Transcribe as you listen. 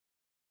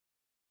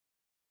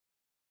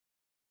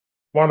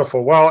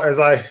Wonderful. Well, as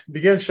I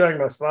begin sharing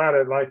my slide,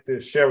 I'd like to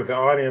share with the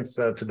audience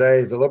today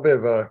is a little bit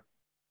of a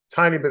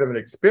tiny bit of an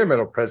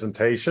experimental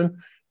presentation.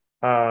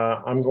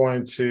 I'm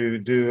going to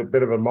do a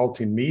bit of a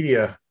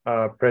multimedia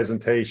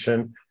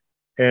presentation,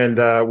 and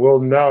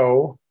we'll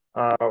know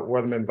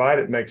whether I'm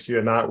invited next year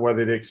or not,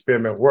 whether the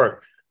experiment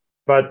worked.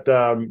 But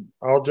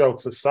all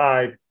jokes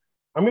aside,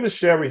 I'm going to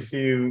share with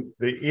you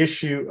the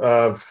issue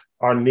of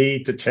our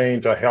need to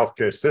change our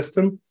healthcare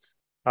system.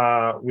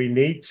 We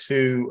need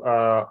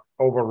to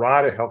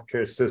override a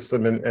healthcare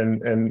system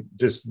and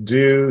just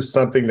do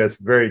something that's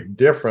very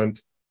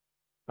different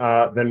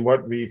than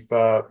what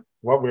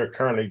we're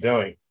currently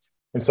doing.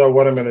 And so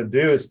what I'm going to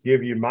do is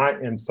give you my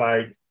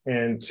insight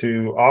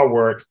into our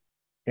work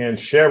and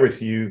share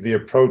with you the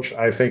approach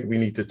I think we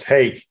need to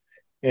take.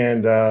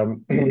 And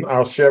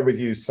I'll share with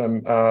you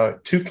some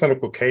two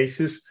clinical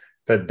cases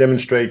that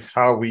demonstrates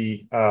how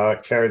we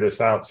carry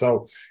this out.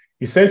 So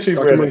essentially,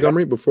 Dr.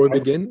 Montgomery, before we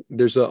begin,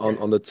 there's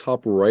on the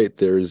top right,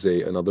 there's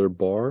another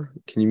bar.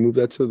 Can you move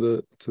that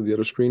to the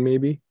other screen,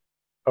 maybe?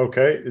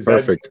 Okay.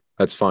 Perfect.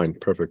 That's fine.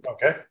 Perfect.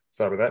 Okay.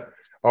 Sorry about that.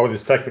 All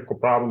these technical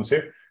problems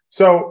here.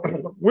 So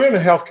we're in a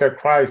healthcare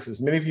crisis.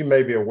 Many of you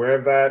may be aware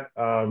of that.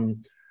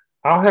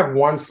 I'll have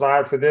one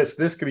slide for this.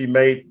 This could be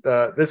made,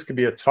 this could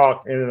be a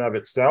talk in and of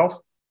itself.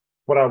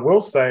 What I will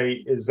say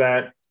is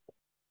that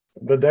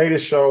the data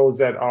shows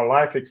that our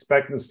life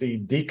expectancy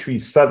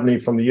decreased suddenly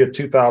from the year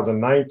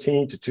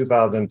 2019 to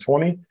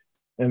 2020,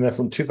 and then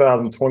from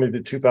 2020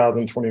 to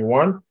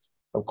 2021.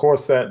 Of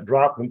course, that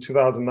drop in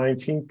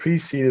 2019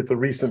 preceded the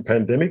recent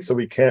pandemic, so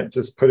we can't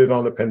just put it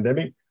on the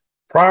pandemic.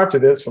 Prior to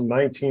this, from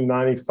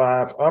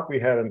 1995 up, we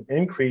had an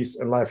increase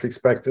in life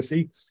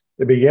expectancy.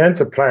 It began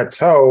to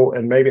plateau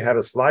and maybe had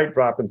a slight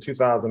drop in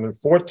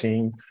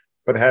 2014,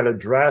 but had a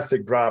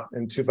drastic drop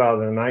in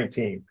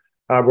 2019.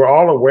 We're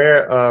all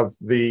aware of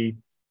the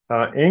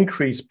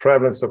increased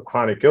prevalence of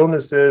chronic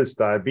illnesses,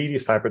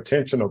 diabetes,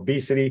 hypertension,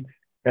 obesity,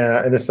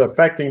 and it's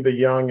affecting the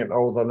young and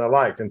old and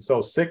alike. And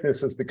so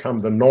sickness has become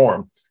the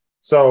norm.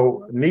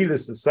 So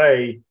needless to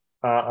say,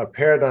 a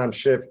paradigm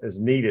shift is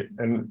needed.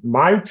 And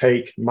my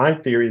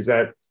theory is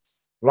that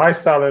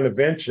lifestyle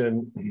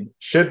intervention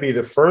should be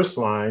the first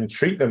line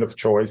treatment of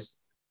choice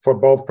for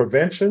both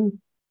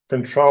prevention,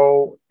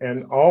 control,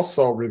 and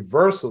also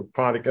reversal of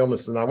chronic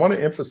illness. And I want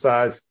to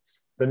emphasize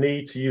the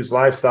need to use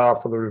lifestyle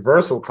for the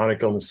reversal of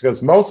chronic illness,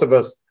 because most of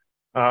us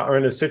are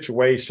in a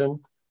situation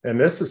in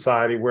this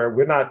society where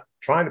we're not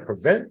trying to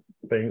prevent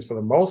things. For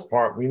the most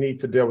part, we need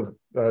to deal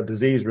with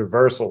disease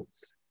reversal.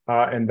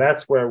 And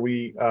that's where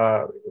we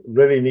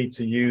really need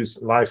to use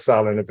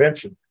lifestyle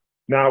intervention.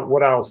 Now,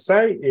 what I'll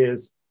say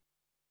is,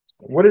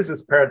 what is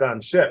this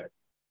paradigm shift?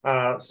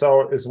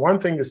 So it's one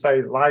thing to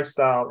say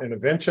lifestyle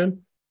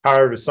intervention.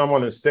 However, if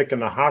someone is sick in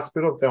the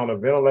hospital, if they're on a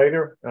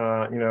ventilator,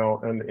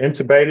 and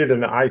intubated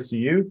in the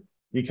ICU,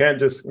 you can't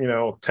just,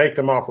 take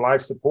them off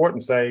life support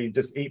and say,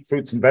 just eat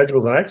fruits and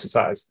vegetables and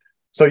exercise.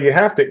 So you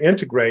have to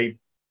integrate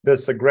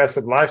this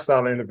aggressive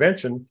lifestyle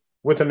intervention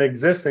with an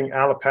existing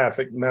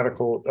allopathic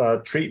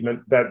medical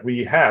treatment that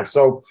we have.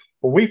 So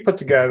we put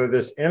together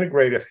this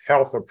integrative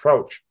health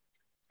approach.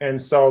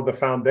 And so the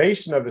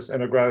foundation of this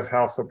integrative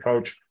health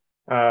approach,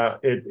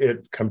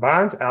 it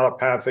combines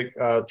allopathic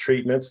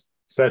treatments,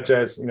 such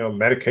as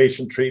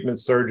medication treatment,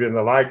 surgery, and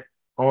the like,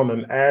 on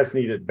an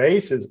as-needed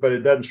basis, but it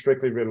doesn't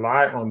strictly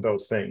rely on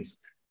those things.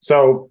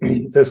 So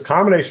this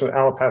combination of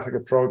allopathic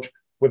approach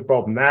with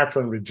both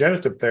natural and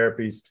regenerative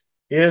therapies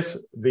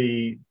is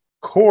the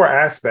core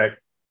aspect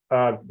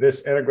of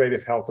this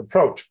integrative health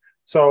approach.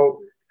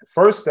 So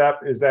first step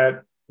is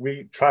that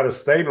we try to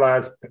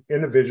stabilize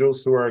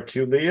individuals who are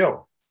acutely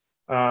ill.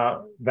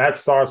 That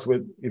starts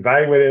with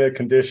evaluating their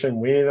condition,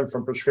 weaning them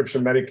from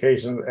prescription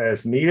medications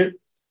as needed,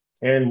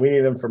 and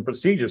weaning them from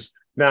procedures.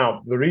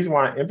 Now, the reason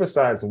why I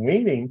emphasize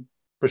weaning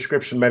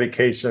prescription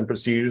medication and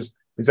procedures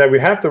is that we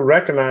have to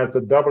recognize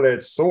the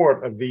double-edged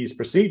sword of these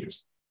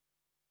procedures.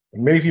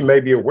 And many of you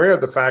may be aware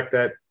of the fact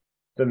that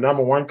the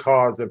number one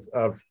cause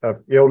of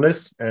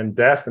illness and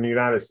death in the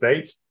United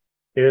States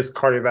is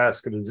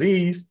cardiovascular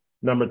disease.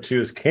 Number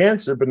two is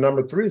cancer, but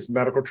number three is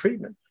medical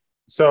treatment.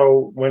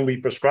 So when we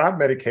prescribe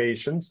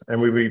medications and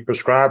we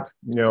prescribe,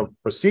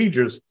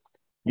 procedures,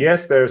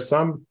 yes, there's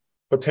some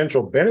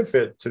potential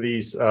benefit to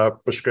these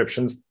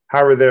prescriptions.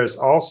 However, there's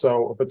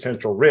also a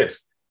potential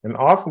risk. And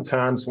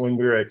oftentimes when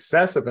we're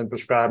excessive in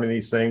prescribing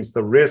these things,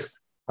 the risk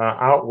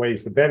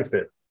outweighs the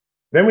benefit.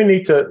 Then we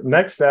need to,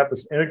 next step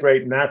is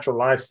integrate natural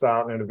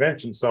lifestyle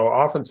intervention. So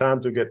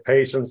oftentimes we get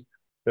patients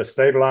that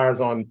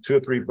stabilize on 2 or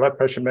 3 blood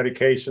pressure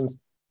medications,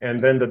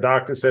 and then the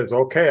doctor says,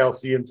 okay, I'll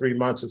see you in 3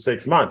 months or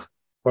 6 months.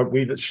 But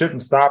we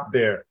shouldn't stop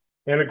there.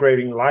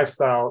 Integrating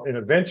lifestyle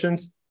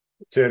interventions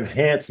to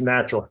enhance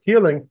natural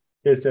healing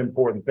is an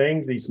important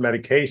thing. These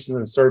medications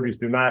and surgeries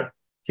do not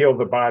heal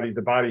the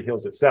body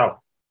heals itself.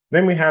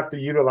 Then we have to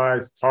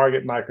utilize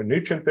target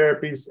micronutrient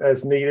therapies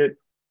as needed.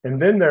 And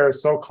then there are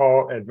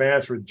so-called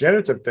advanced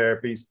regenerative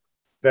therapies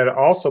that are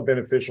also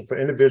beneficial for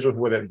individuals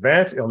with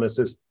advanced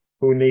illnesses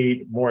who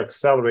need more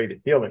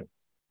accelerated healing.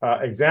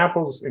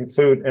 Examples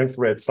include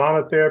infrared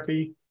sauna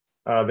therapy,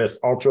 There's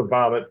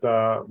ultraviolet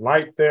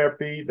light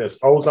therapy. There's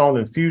ozone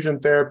infusion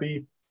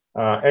therapy,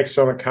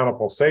 external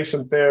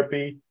counterpulsation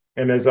therapy,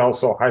 and there's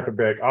also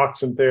hyperbaric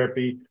oxygen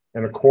therapy.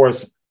 And of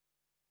course,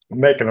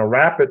 making a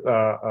rapid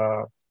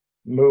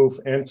move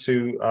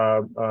into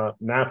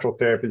natural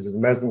therapies is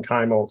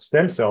mesenchymal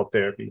stem cell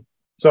therapy.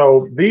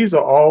 So these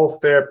are all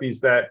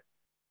therapies that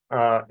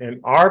in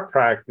our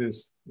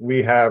practice,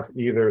 we have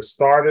either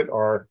started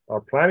or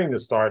are planning to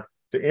start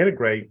to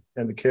integrate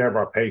in the care of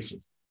our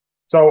patients.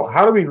 So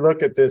how do we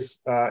look at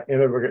this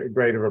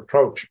integrative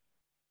approach?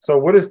 So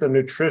what does the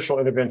nutritional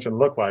intervention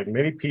look like?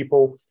 Many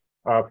people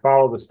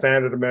follow the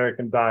standard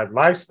American diet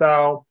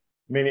lifestyle.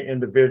 Many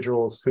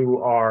individuals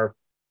who are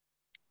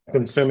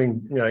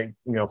consuming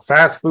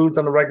fast foods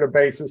on a regular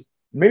basis,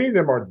 many of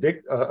them are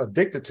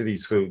addicted to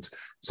these foods.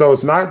 So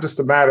it's not just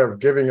a matter of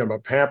giving them a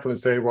pamphlet and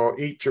say, well,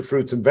 eat your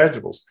fruits and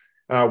vegetables.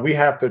 We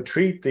have to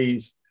treat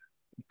these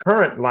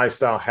current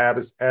lifestyle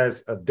habits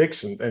as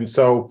addictions. And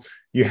so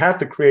you have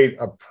to create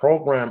a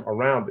program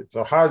around it.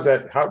 So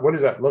what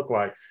does that look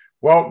like?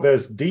 Well,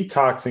 there's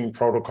detoxing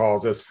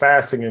protocols, there's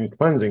fasting and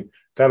cleansing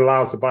that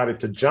allows the body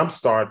to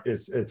jumpstart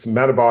its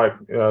metabolic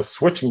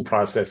switching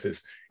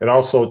processes. It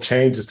also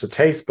changes to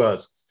taste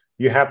buds.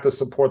 You have to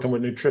support them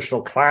with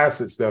nutritional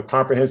classes, the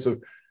comprehensive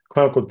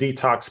clinical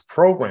detox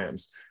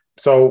programs.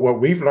 So what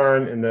we've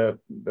learned in the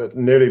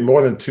nearly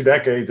more than 2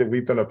 decades that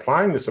we've been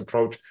applying this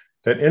approach,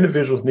 that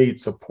individuals need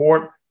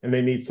support, and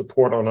they need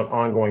support on an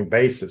ongoing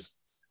basis.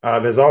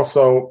 There's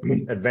also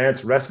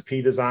advanced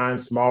recipe design,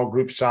 small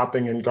group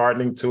shopping, and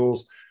gardening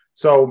tools.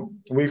 So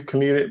we've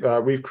created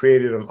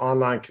an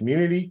online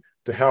community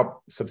to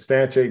help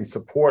substantiate and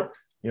support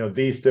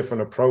these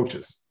different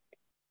approaches.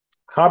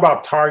 How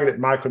about targeted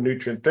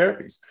micronutrient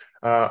therapies?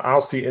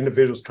 I'll see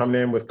individuals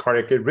coming in with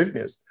cardiac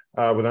arrhythmias,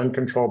 with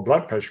uncontrolled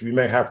blood pressure. We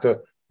may have to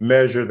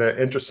measure their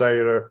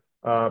intracellular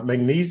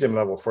magnesium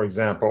level, for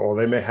example, or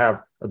they may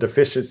have a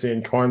deficiency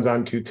in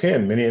coenzyme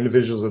Q10. Many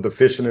individuals are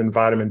deficient in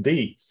vitamin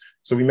D.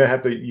 So we may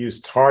have to use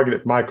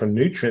targeted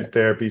micronutrient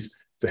therapies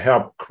to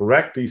help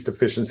correct these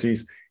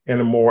deficiencies in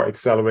a more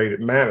accelerated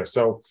manner.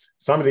 So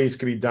some of these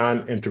can be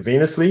done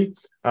intravenously,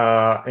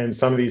 and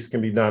some of these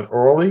can be done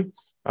orally.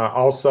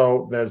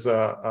 Also, there's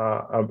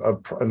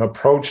an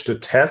approach to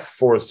test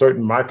for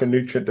certain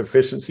micronutrient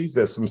deficiencies.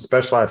 There's some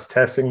specialized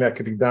testing that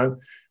could be done.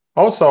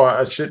 Also,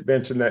 I should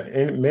mention that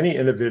many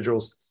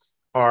individuals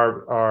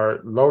are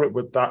loaded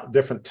with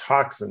different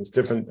toxins,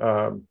 different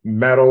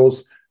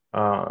metals,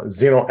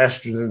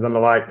 xenoestrogens and the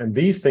like, and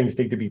these things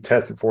need to be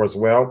tested for as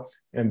well.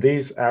 And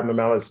these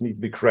abnormalities need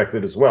to be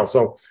corrected as well.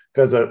 So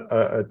there's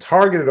a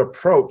targeted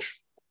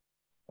approach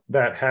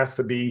that has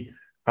to be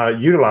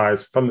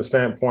utilized from the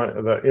standpoint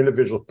of the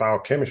individual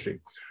biochemistry.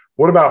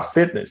 What about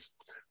fitness?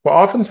 Well,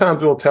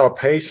 oftentimes we'll tell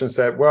patients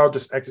that, well,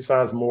 just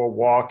exercise more,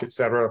 walk,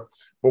 etc.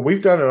 What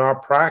we've done in our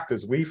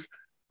practice, we've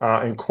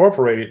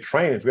incorporated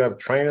trainers. We have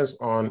trainers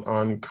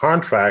on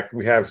contract.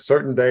 We have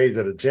certain days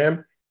at a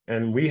gym,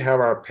 and we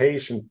have our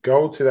patient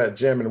go to that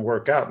gym and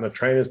work out, and the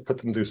trainers put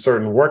them through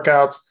certain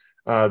workouts.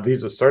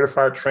 These are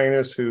certified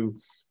trainers who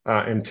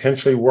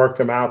intentionally work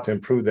them out to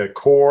improve their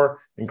core,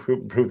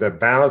 improve their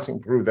balance,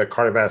 improve their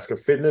cardiovascular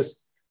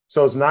fitness.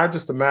 So it's not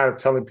just a matter of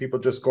telling people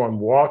just go and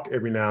walk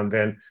every now and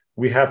then.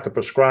 We have to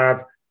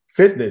prescribe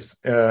fitness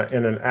in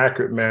an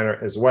accurate manner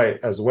as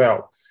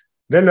well.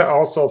 Then there are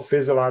also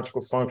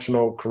physiological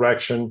functional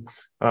correction,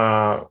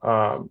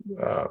 and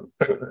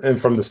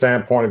from the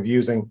standpoint of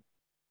using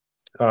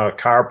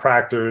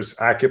chiropractors,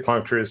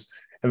 acupuncturists,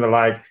 and the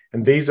like.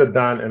 And these are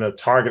done in a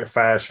targeted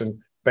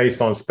fashion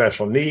based on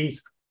special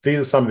needs. These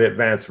are some of the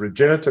advanced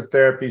regenerative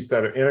therapies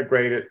that are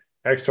integrated.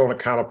 External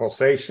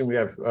counterpulsation, we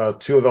have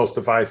 2 of those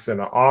devices in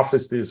our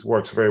office. This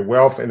works very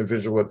well for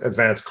individuals with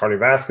advanced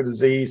cardiovascular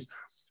disease.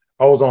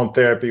 Ozone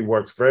therapy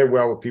works very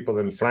well with people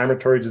with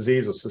inflammatory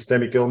disease or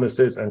systemic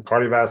illnesses and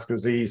cardiovascular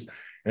disease.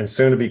 And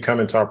soon to be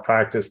coming to our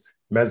practice,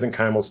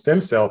 mesenchymal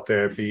stem cell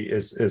therapy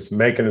is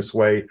making its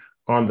way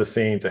on the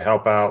scene to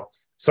help out,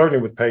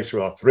 certainly with patients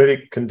with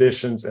arthritic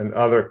conditions and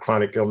other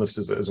chronic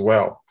illnesses as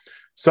well.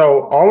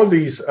 So all of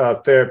these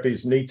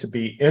therapies need to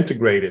be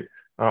integrated.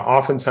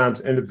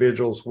 Oftentimes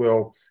individuals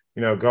will,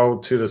 go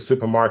to the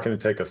supermarket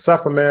and take a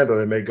supplement, or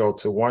they may go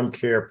to one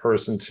care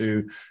person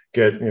to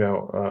get,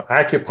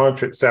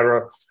 acupuncture, et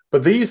cetera.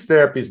 But these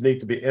therapies need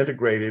to be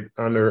integrated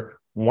under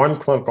one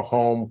clinical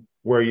home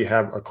where you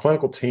have a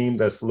clinical team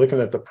that's looking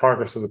at the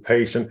progress of the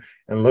patient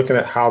and looking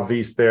at how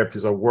these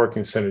therapies are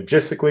working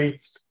synergistically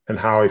and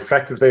how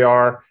effective they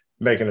are,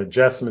 making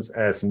adjustments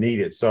as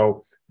needed.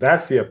 So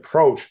that's the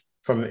approach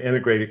from the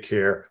integrated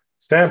care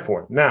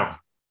standpoint. Now,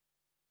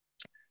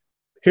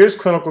 here's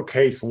clinical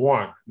case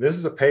 1. This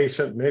is a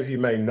patient, many of you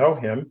may know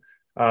him,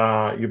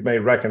 you may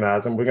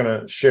recognize him. We're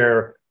going to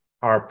share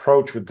our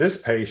approach with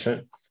this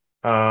patient.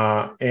 He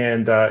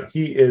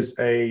is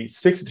a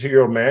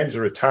 62-year-old man. He's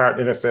a retired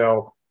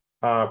NFL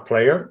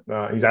player.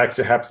 He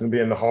actually happens to be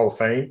in the Hall of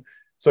Fame.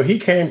 So he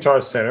came to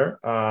our center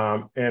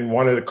and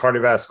wanted a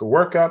cardiovascular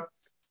workup.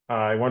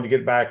 He wanted to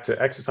get back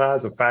to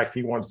exercise. In fact,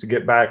 he wants to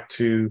get back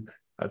to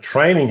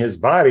training his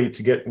body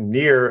to get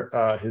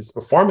near his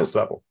performance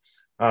level.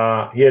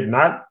 He had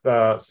not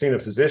seen a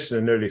physician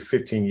in nearly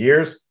 15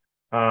 years.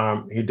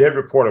 He did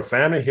report a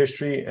family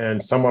history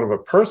and somewhat of a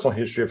personal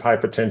history of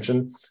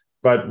hypertension,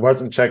 but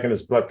wasn't checking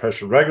his blood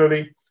pressure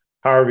regularly.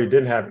 However, he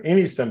didn't have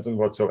any symptoms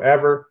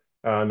whatsoever,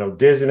 no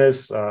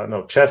dizziness,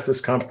 no chest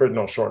discomfort,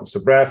 no shortness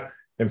of breath.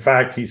 In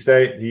fact, he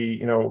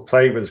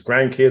played with his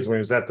grandkids when he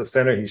was at the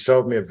center. He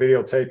showed me a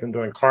videotape of him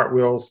doing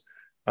cartwheels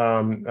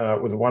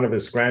with one of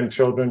his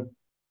grandchildren.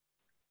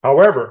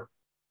 However,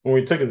 when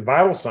we took his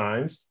vital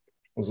signs,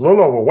 he was a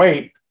little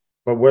overweight,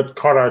 but what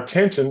caught our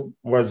attention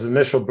was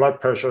initial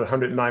blood pressure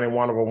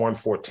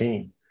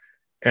 191/114.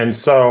 And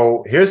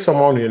so here's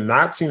someone who had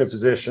not seen a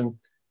physician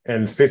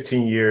in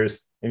 15 years,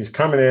 and he's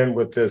coming in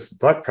with this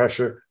blood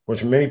pressure,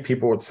 which many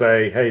people would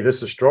say, hey,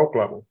 this is stroke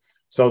level.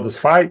 So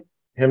despite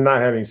him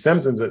not having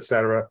symptoms, et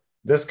cetera,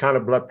 this kind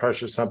of blood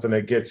pressure is something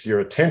that gets your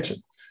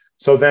attention.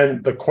 So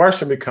then the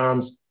question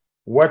becomes,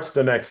 what's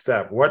the next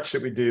step? What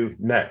should we do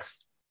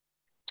next?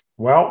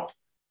 Well,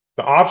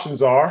 the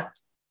options are,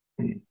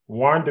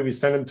 one, do we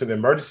send him to the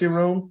emergency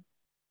room?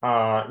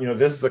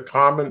 This is a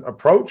common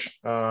approach.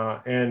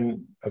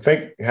 And I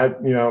think,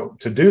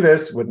 to do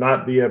this would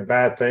not be a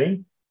bad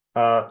thing.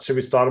 Should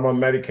we start him on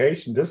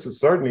medication? This is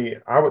certainly,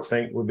 I would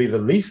think, would be the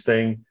least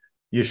thing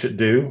you should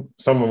do,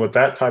 someone with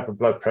that type of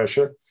blood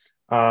pressure.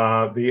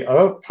 The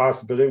other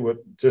possibility would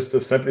just to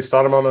simply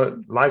start him on a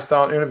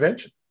lifestyle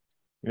intervention.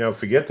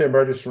 Forget the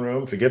emergency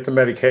room, forget the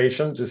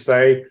medication, just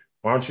say,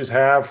 why don't you just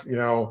have,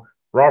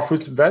 raw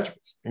fruits and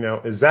vegetables?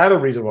 Is that a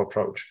reasonable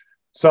approach?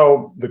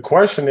 So the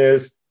question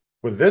is,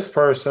 with this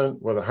person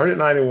with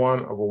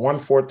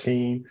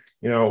 191/114,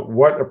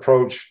 what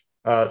approach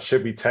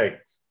should we take?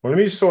 Well, let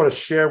me sort of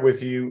share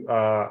with you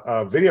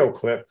a video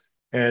clip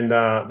and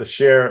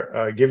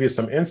give you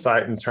some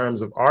insight in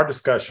terms of our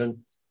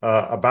discussion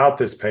about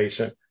this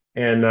patient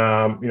and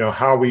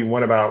how we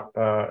went about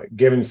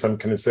giving some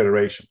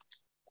consideration.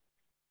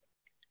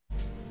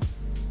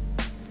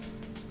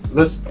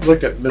 Let's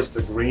look at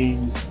Mr.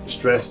 Green's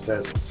stress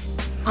test.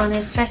 On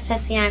his stress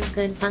test, he had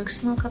good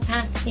functional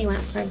capacity,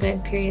 went for a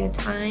good period of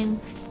time.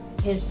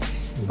 His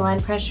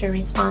blood pressure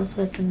response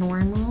was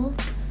normal.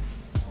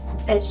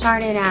 It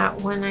started at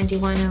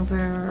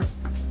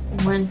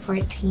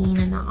 191/114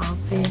 in the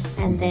office,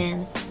 and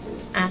then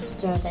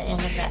after the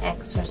end of the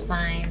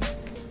exercise,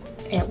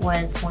 it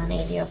was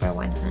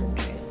 180/100.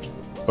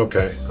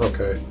 Okay,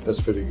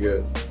 that's pretty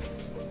good.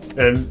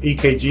 And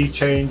EKG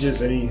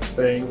changes,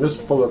 anything? Let's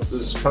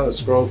kind of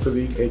scroll through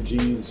the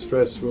EKG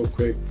stress real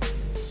quick.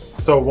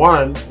 So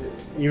one,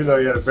 even though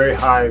you had a very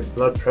high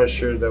blood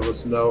pressure, there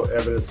was no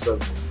evidence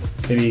of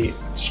any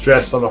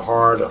stress on the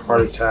heart, a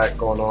heart attack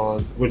going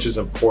on, which is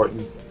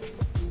important.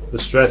 The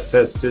stress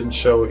test didn't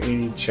show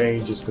any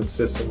changes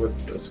consistent with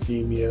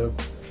ischemia.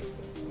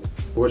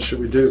 What should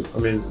we do? I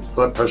mean,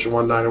 blood pressure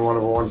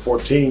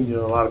 191/114,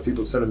 a lot of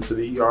people send them to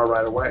the ER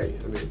right away.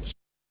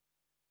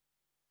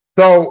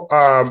 So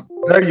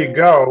there you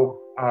go.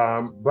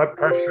 Blood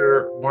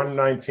pressure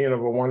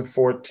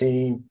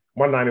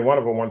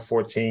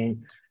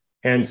 191/114.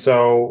 And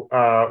so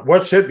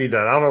what should be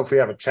done? I don't know if we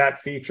have a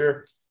chat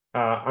feature.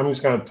 I'm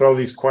just going to throw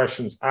these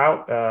questions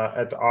out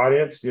at the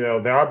audience.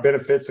 There are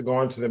benefits of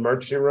going to the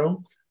emergency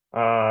room.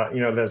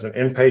 There's an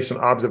inpatient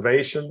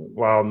observation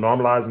while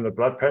normalizing the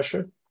blood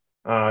pressure.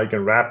 You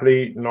can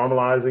rapidly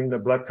normalizing the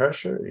blood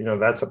pressure.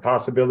 That's a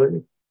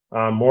possibility.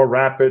 More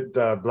rapid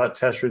blood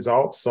test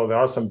results. So there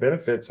are some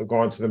benefits of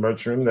going to the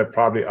emergency room. There are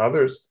probably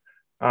others.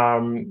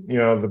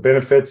 The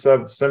benefits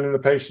of sending the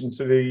patient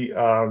to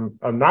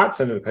of not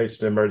sending the patient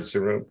to the emergency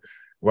room.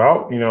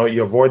 Well,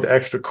 you avoid the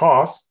extra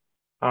costs.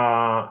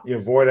 You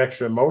avoid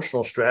extra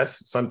emotional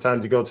stress.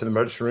 Sometimes you go to the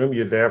emergency room,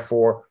 you're there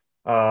for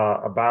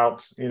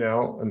about,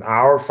 an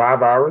hour,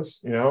 5 hours.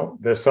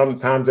 There's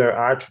sometimes there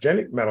are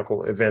iatrogenic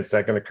medical events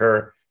that can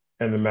occur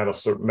in the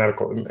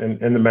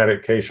in the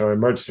medication or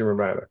emergency room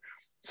rather.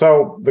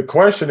 So the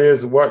question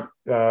is, what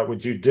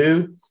would you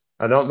do?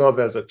 I don't know if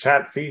there's a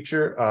chat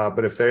feature,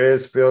 but if there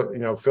is,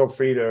 feel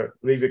free to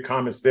leave your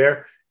comments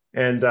there,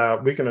 and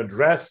we can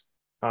address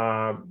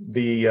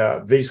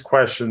these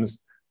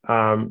questions,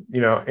 in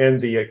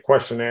the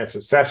question and answer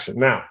session.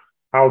 Now,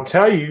 I'll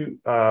tell you,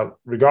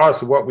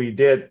 regardless of what we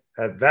did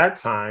at that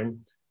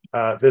time,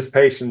 this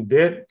patient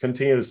did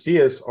continue to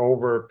see us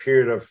over a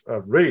period of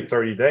really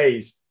 30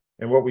 days,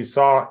 and what we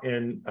saw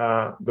in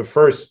the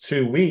first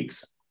 2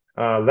 weeks.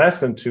 Less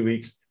than 2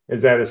 weeks,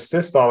 is that his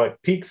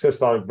peak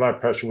systolic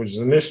blood pressure, which was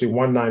initially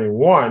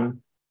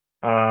 191,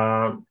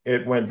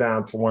 it went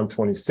down to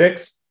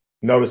 126.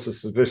 Notice the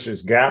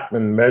suspicious gap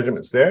in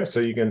measurements there, so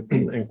you can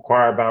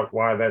inquire about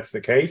why that's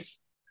the case.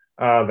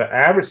 The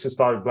average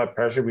systolic blood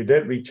pressure, we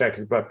did recheck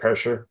his blood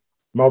pressure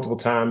multiple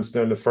times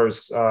during the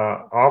first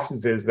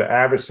office visit. The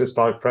average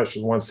systolic pressure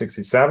is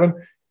 167.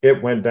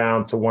 It went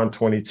down to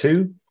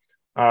 122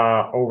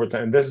 over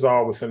time. And this is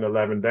all within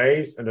 11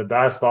 days. And the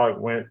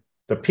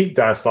peak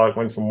diastolic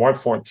went from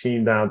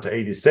 114 down to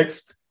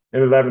 86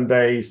 in 11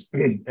 days.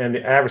 And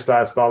the average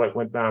diastolic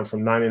went down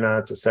from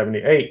 99 to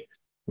 78.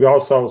 We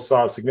also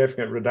saw a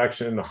significant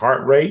reduction in the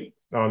heart rate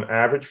on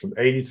average from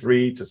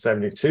 83 to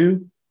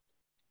 72.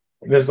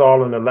 This is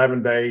all in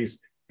 11 days,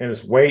 and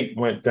his weight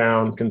went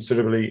down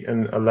considerably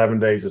in 11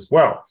 days as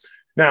well.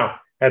 Now,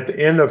 at the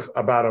end of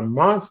about a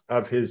month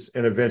of his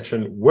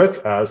intervention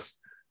with us,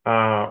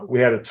 we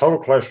had a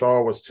total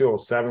cholesterol was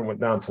 207, went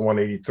down to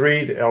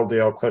 183. The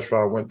LDL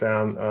cholesterol went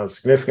down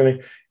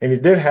significantly, and he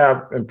did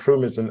have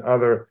improvements in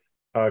other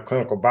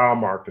clinical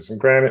biomarkers.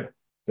 And granted,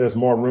 there's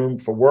more room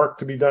for work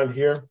to be done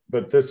here,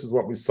 but this is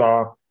what we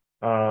saw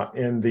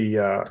in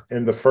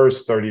the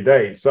first 30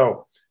 days.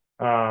 So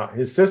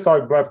his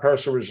systolic blood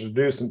pressure was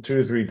reduced in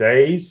 2 to 3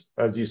 days,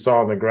 as you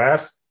saw in the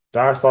graphs.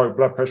 Diastolic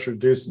blood pressure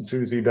reduced in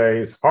 2 to 3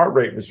 days. Heart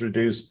rate was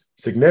reduced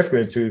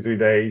significantly in 2 to 3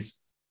 days.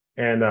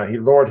 And he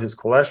lowered his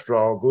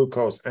cholesterol,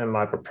 glucose, and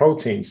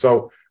lipoprotein.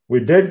 So we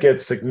did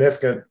get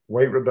significant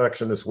weight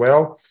reduction as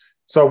well.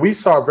 So we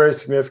saw very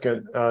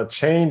significant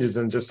changes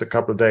in just a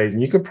couple of days.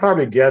 And you can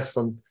probably guess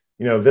from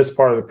this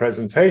part of the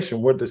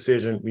presentation what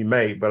decision we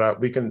made, but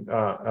we can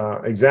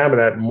examine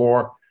that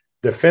more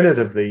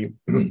definitively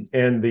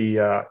in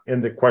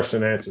the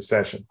question and answer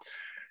session.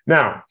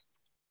 Now,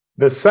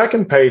 the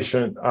second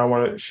patient I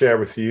want to share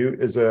with you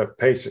is a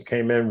patient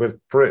came in with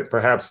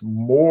perhaps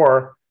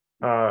more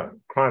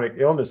chronic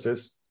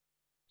illnesses.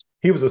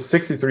 He was a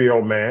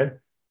 63-year-old man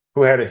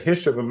who had a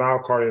history of a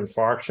myocardial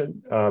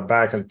infarction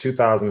back in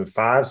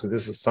 2005. So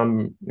this is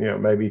some,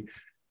 maybe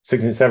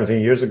 16,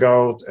 17 years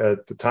ago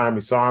at the time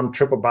we saw him.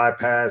 Triple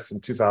bypass in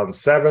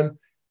 2007,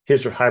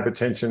 history of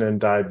hypertension and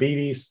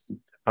diabetes.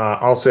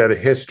 Also had a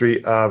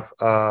history of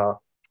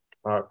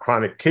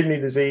chronic kidney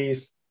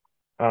disease.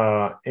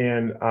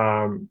 And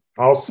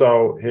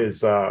also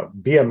his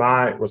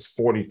BMI was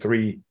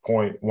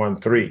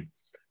 43.13.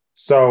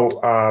 So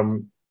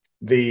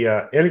the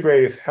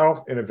integrative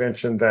health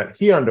intervention that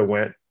he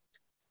underwent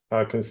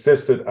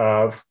consisted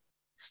of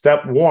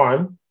step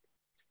one,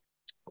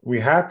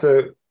 we had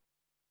to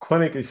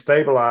clinically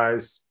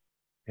stabilize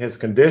his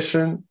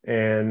condition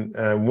and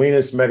wean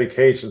his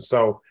medication.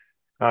 So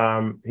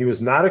he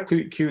was not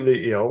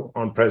acutely ill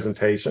on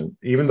presentation,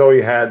 even though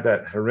he had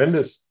that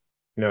horrendous,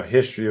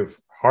 history of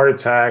heart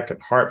attack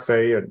and heart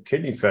failure and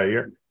kidney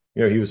failure.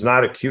 He was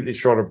not acutely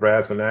short of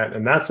breath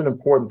and that's an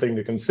important thing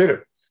to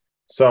consider.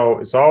 So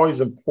it's always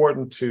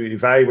important to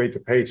evaluate the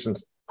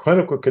patient's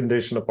clinical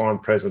condition upon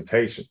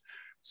presentation.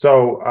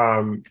 So,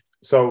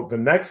 so the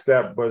next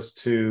step was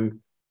to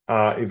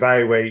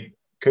evaluate,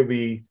 could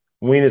we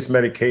wean his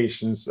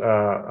medications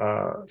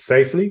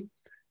safely?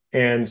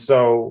 And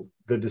so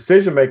the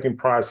decision-making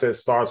process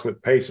starts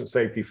with patient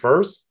safety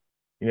first.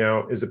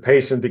 Is the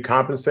patient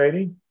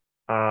decompensating?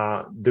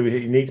 Do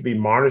we need to be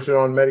monitored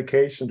on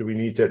medication? Do we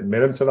need to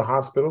admit him to the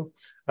hospital?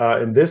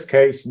 In this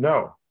case,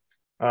 no.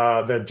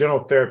 The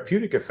general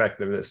therapeutic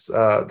effectiveness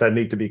that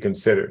need to be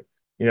considered.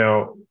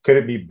 Could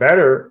it be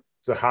better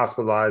to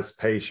hospitalize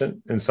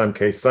patient in some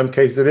cases? Some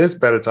cases it is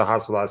better to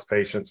hospitalize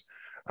patients.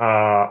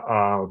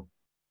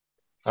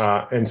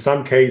 In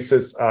some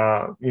cases,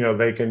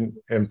 they can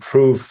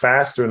improve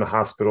faster in the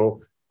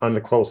hospital under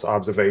close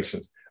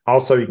observations.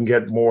 Also, you can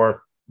get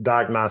more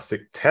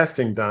diagnostic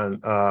testing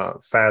done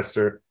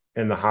faster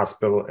in the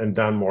hospital and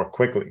done more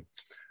quickly.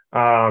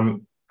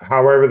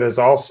 However, there's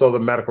also the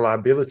medical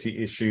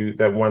liability issue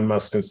that one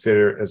must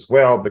consider as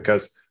well,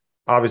 because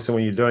obviously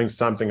when you're doing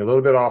something a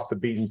little bit off the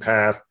beaten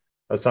path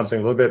or something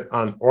a little bit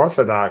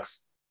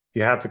unorthodox,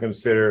 you have to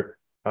consider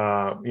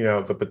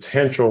the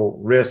potential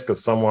risk of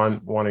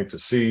someone wanting to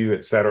sue you,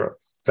 et cetera.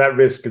 That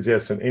risk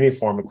exists in any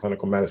form of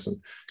clinical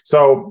medicine.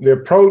 So the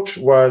approach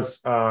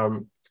was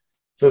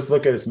just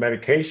look at his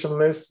medication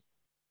list.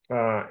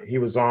 He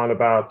was on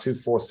about 2,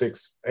 4,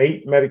 6,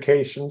 8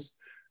 medications.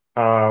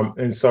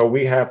 And so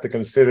we have to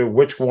consider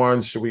which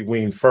ones should we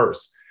wean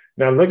first.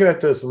 Now, looking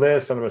at this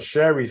list, I'm going to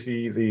share with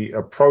you the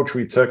approach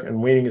we took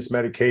in weaning his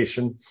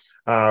medication.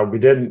 We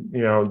didn't,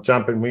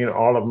 jump and wean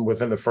all of them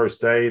within the first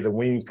day. The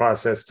weaning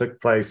process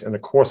took place in the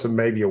course of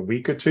maybe a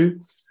week or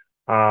two.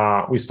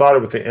 We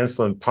started with the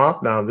insulin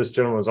pump. Now, this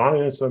gentleman was on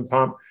an insulin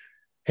pump.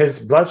 His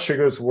blood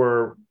sugars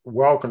were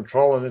well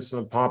controlled on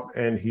insulin pump,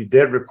 and he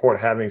did report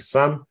having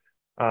some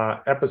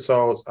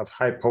episodes of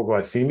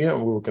hypoglycemia,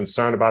 and we were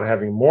concerned about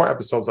having more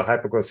episodes of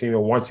hypoglycemia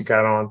once he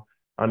got on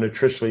a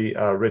nutritionally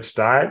rich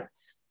diet.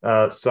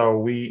 So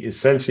we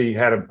essentially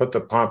had him put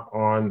the pump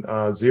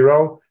on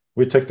 0.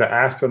 We took the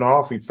aspirin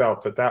off. We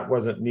felt that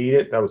wasn't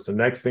needed. That was the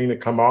next thing to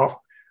come off.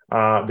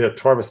 The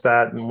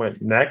atorvastatin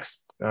went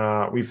next.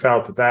 We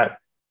felt that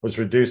was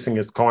reducing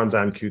his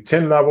coenzyme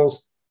Q10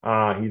 levels.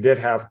 He did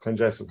have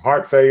congestive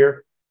heart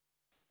failure,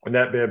 and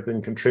that may have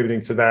been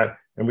contributing to that.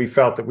 And we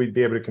felt that we'd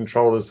be able to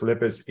control his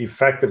lipids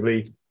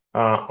effectively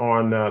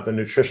on the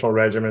nutritional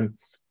regimen.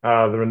 The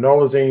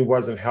ranolazine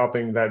wasn't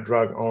helping. That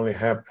drug only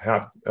helps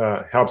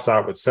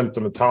out with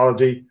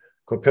symptomatology.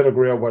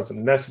 Clopidogrel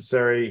wasn't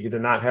necessary. He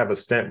did not have a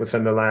stent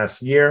within the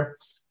last year.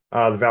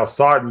 The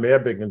valsartan may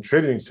have been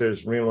contributing to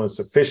his renal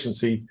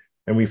insufficiency,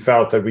 and we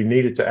felt that we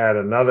needed to add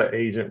another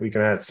agent. We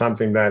can add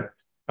something that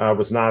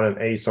was not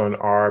an ACE or an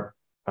ARB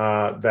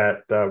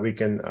that we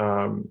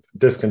can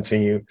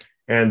discontinue.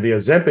 And the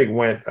Ozempic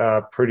went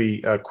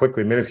pretty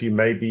quickly. Many of you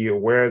may be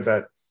aware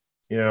that,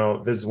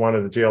 this is one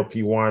of the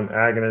GLP-1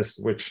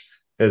 agonists, which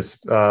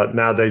is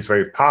nowadays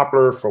very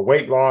popular for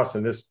weight loss.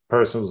 And this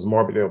person was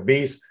morbidly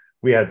obese.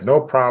 We had no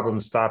problem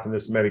stopping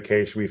this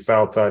medication. We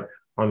felt that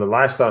on the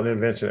lifestyle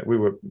intervention that we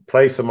would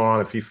place him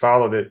on, if he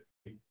followed it,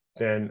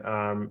 then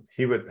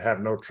he would have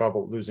no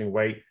trouble losing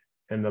weight.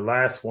 And the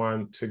last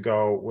one to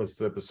go was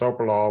the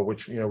bisoprolol,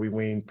 which we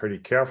weaned pretty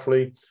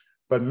carefully.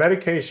 But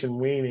medication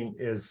weaning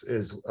is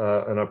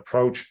an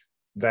approach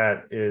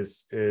that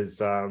is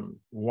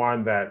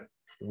one that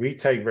we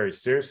take very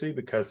seriously,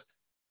 because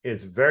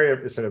it's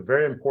a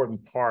very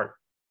important part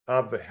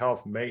of the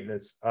health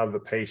maintenance of the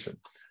patient.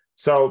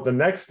 So the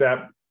next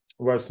step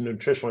was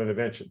nutritional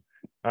intervention.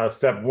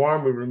 Step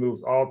one, we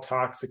removed all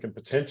toxic and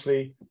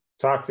potentially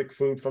toxic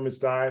food from his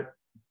diet.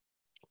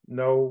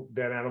 No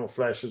dead animal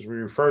flesh, as we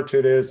refer to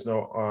it as.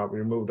 We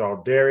removed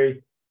all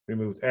dairy,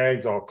 removed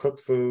eggs, all cooked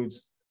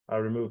foods,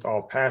 removed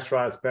all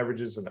pasteurized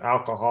beverages and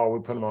alcohol. We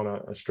put him on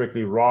a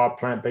strictly raw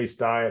plant-based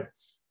diet.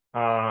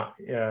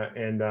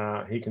 And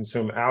he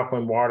consumed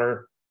alkaline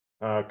water,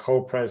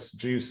 cold-pressed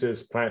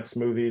juices, plant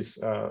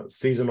smoothies,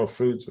 seasonal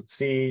fruits with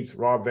seeds,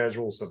 raw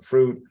vegetables and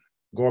fruit,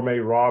 gourmet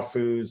raw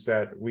foods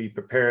that we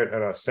prepared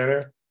at our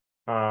center.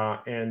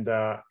 And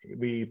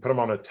we put him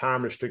on a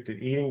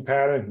time-restricted eating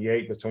pattern. He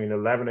ate between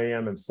 11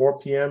 a.m. and 4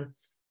 p.m.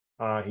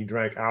 He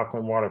drank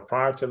alkaline water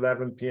prior to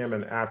 11 p.m.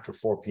 and after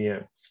 4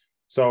 p.m.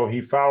 So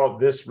he followed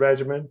this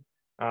regimen.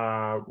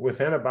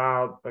 Within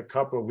about a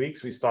couple of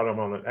weeks, we started him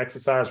on an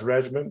exercise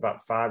regimen,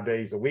 about 5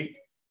 days a week.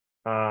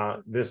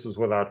 This was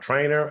with our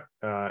trainer.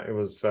 It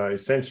was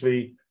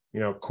essentially,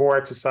 core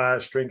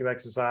exercise, strength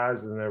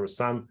exercise, and there was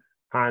some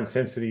high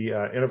intensity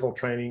interval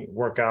training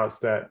workouts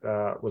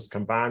that was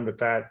combined with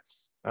that.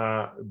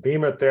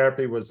 Beamer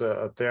therapy was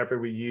a therapy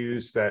we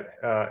used that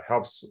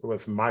helps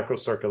with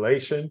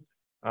microcirculation.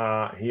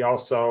 He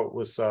also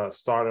was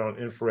started on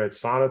infrared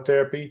sauna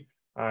therapy.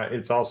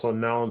 It's also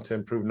known to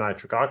improve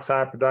nitric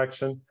oxide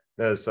production.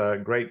 There's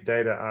great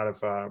data out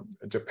of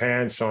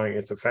Japan showing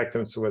its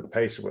effectiveness with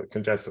patients with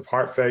congestive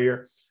heart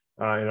failure.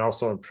 It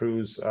also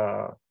improves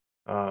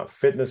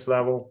fitness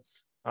level.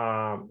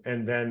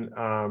 And then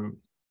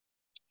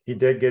he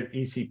did get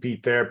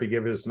ECP therapy,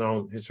 given his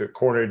known history of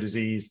coronary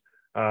disease,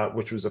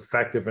 which was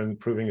effective in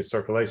improving his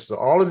circulation. So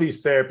all of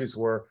these therapies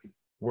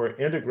were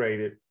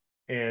integrated.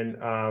 And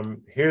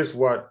here's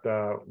what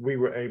we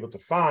were able to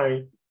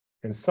find.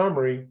 In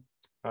summary,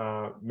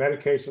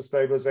 medication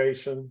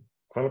stabilization,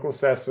 clinical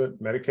assessment,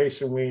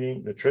 medication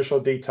weaning,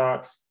 nutritional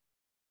detox.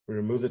 We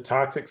removed the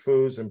toxic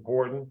foods,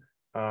 important,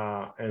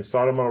 and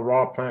started him on a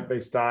raw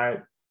plant-based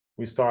diet.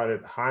 We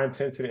started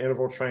high-intensity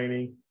interval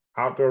training,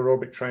 outdoor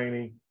aerobic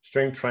training,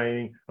 strength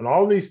training, and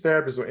all of these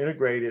therapies were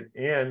integrated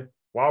in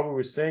while we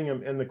were seeing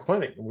him in the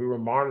clinic. And we were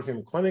monitoring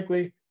him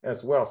clinically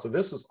as well. So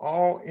this was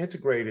all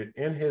integrated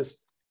in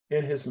his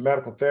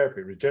medical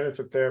therapy,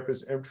 regenerative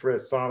therapies,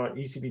 infrared sauna,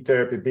 ECP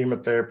therapy,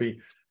 Beamer therapy,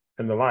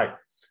 and the like.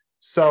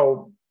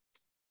 So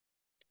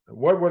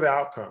what were the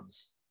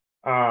outcomes?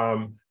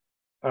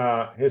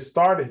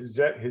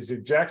 His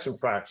ejection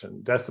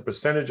fraction, that's the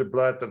percentage of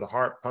blood that the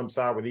heart pumps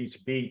out with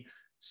each beat,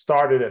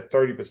 started at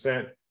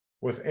 30%.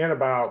 Within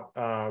about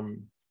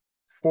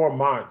 4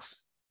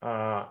 months,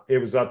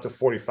 it was up to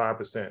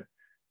 45%.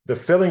 The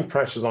filling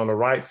pressures on the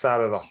right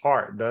side of the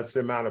heart, that's the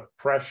amount of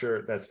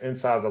pressure that's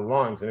inside the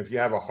lungs. And if you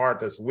have a heart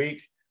that's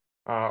weak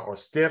or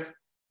stiff,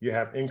 you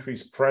have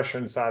increased pressure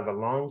inside the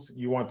lungs.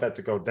 You want that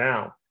to go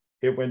down.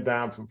 It went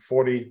down from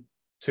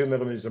 42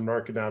 millimeters of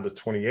mercury down to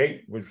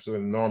 28, which was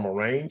in normal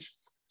range.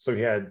 So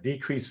he had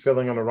decreased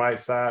filling on the right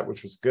side,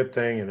 which was a good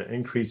thing, and an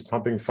increased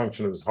pumping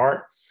function of his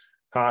heart.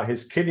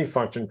 His kidney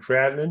function,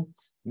 creatinine,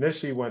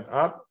 initially went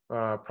up,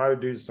 probably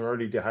due to some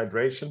early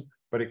dehydration,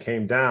 but it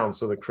came down.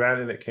 So the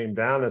creatinine that came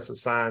down, that's a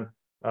sign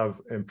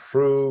of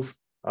improved,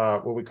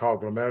 what we call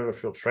glomerular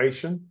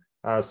filtration.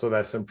 So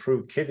that's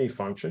improved kidney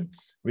function.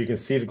 We can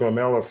see the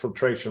glomerular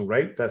filtration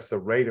rate. That's the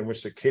rate in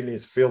which the kidney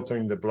is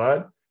filtering the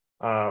blood.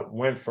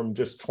 Went from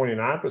just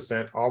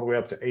 29% all the way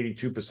up to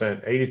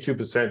 82%.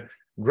 82%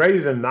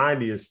 greater than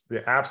 90 is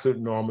the absolute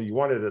normal. You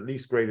want it at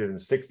least greater than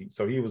 60.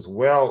 So he was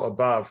well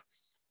above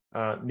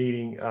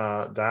needing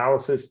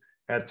dialysis.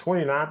 At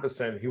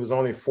 29%, he was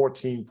only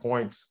 14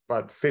 points,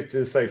 but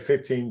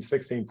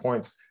 16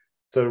 points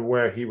to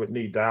where he would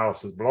need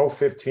dialysis. Below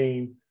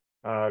 15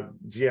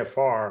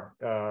 GFR,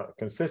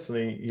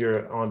 consistently,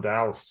 you're on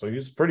dialysis. So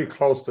he's pretty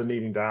close to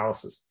needing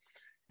dialysis.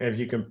 And if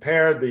you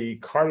compare the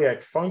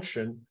cardiac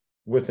function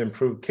with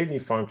improved kidney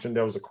function,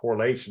 there was a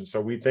correlation.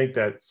 So we think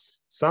that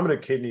some of the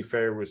kidney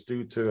failure was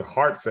due to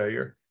heart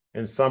failure,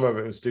 and some of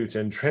it was due to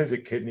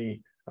intrinsic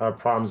kidney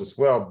problems as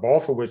well,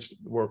 both of which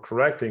were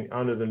correcting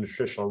under the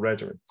nutritional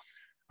regimen.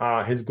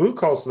 His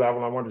glucose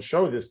level, I wanted to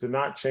show this, did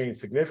not change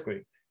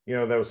significantly.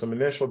 There was some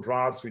initial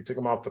drops. We took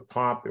him off the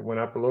pump. It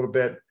went up a little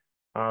bit.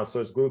 So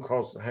his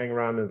glucose hang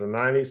around in the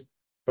 90s.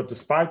 But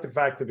despite the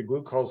fact that the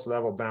glucose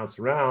level bounced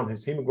around,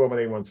 his hemoglobin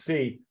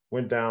A1C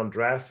went down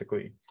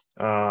drastically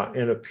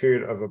in a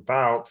period of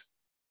about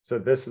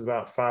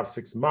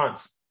 5-6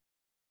 months.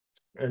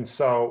 And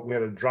so we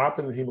had a drop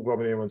in the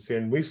hemoglobin A1C,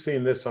 and we've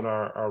seen this on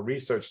our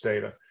research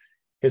data.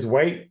 His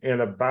weight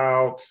in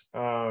about,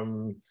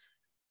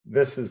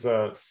 this is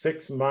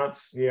 6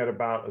 months, he had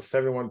about a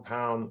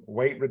 71-pound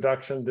weight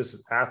reduction. This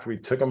is after we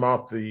took him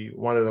off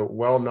one of the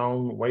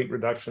well-known weight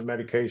reduction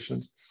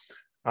medications.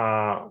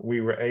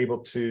 We were able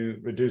to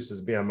reduce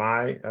his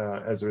BMI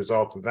as a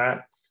result of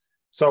that.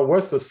 So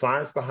what's the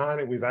science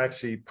behind it? We've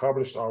actually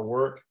published our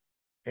work,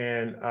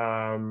 and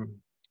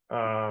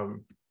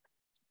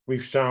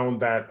we've shown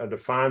that a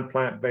defined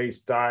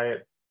plant-based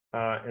diet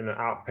in an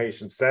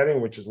outpatient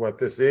setting, which is what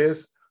this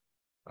is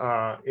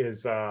a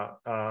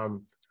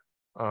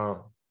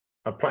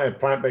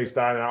plant-based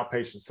diet in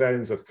outpatient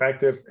settings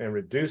effective in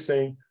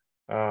reducing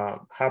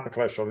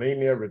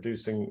hypercholesterolemia,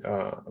 reducing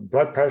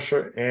blood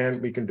pressure,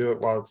 and we can do it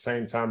while at the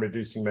same time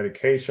reducing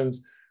medications.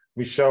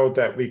 We showed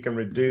that we can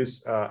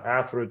reduce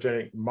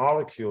atherogenic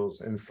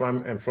molecules,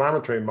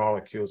 inflammatory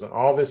molecules, and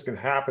all this can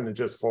happen in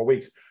just 4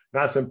 weeks.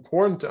 Now, it's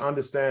important to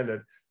understand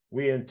that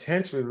we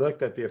intentionally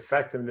looked at the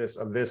effectiveness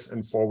of this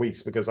in 4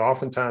 weeks, because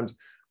oftentimes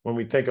when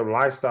we think of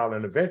lifestyle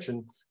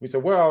intervention, we say,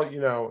 well,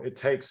 it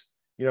takes,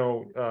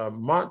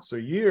 months or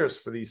years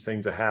for these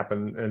things to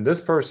happen. And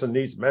this person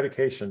needs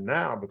medication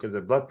now because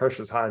their blood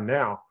pressure is high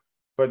now.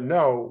 But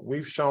no,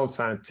 we've shown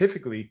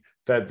scientifically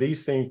that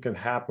these things can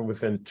happen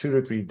within 2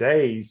 to 3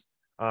 days.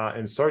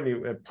 And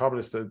certainly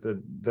published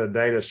the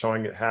data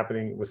showing it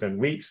happening within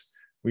weeks.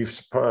 We've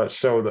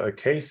showed a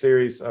case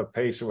series of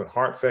patients with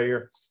heart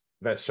failure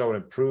that showed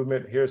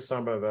improvement. Here's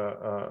some of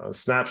a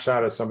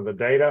snapshot of some of the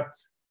data.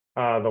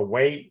 The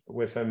weight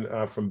within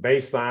from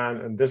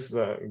baseline, and this is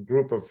a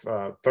group of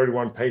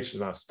 31 patients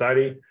in our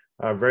study,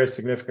 a very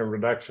significant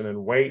reduction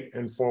in weight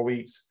in 4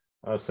 weeks,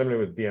 similar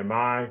with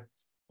BMI.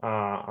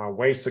 Our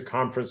waist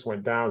circumference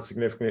went down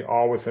significantly,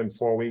 all within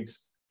 4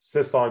 weeks.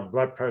 Systolic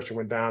blood pressure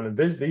went down, and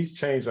these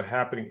changes are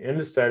happening in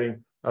the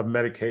setting of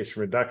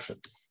medication reduction.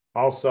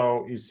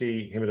 Also, you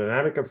see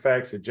hemodynamic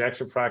effects,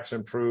 ejection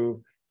fraction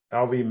improved,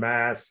 LV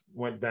mass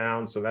went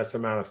down, so that's the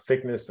amount of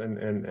thickness and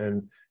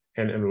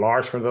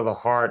enlargement of the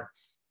heart.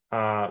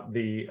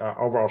 The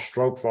overall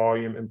stroke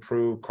volume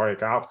improved,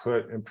 cardiac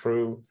output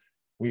improved.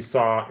 We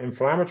saw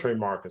inflammatory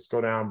markers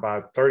go down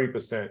by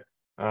 30%,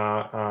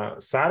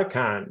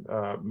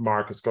 cytokine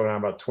markers go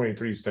down by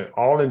 23%,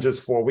 all in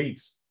just 4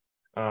 weeks.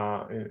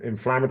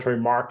 Inflammatory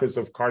markers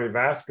of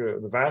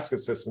the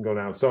vascular system go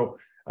down. So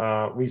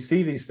we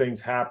see these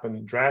things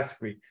happen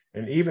drastically,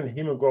 and even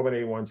hemoglobin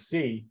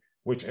A1C,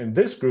 which in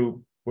this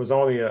group was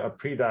only a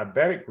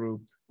pre-diabetic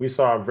group, we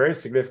saw a very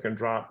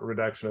significant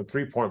reduction of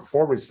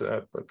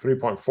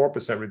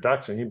 3.4%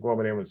 reduction in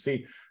hemoglobin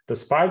A1C,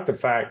 despite the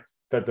fact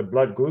that the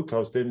blood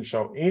glucose didn't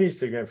show any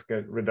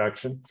significant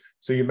reduction.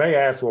 So you may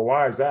ask, well,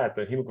 why is that?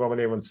 The hemoglobin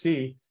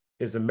A1C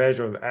is a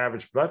measure of the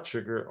average blood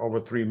sugar over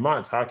 3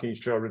 months. How can you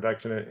show a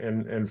reduction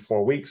in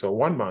 4 weeks or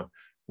 1 month?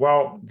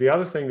 Well, the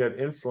other thing that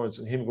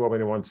influences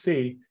hemoglobin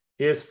A1C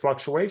is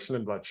fluctuation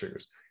in blood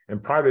sugars.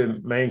 And probably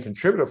the main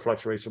contributor to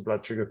fluctuation of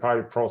blood sugar is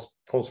probably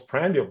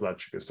postprandial blood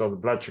sugar. So the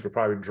blood sugar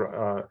probably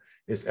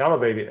is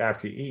elevated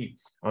after you eat.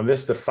 On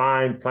this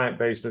defined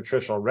plant-based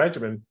nutritional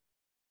regimen,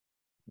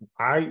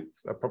 I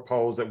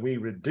propose that we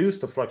reduce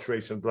the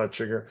fluctuation of blood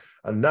sugar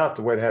enough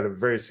to where it had a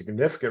very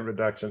significant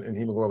reduction in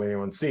hemoglobin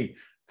A1C.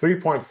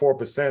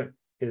 3.4%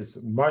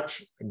 is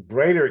much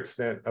greater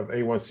extent of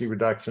A1C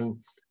reduction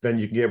than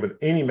you can get with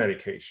any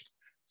medication.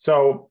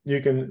 So you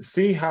can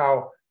see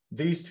how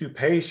these two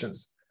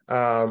patients,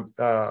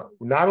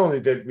 not only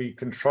did we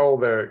control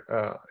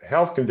their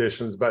health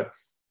conditions, but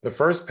the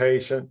first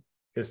patient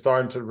is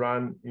starting to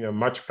run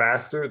much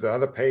faster. The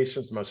other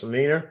patient's much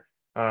leaner.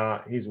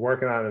 He's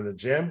working out in the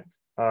gym.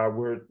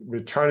 We're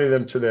returning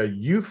them to their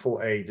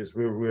youthful ages.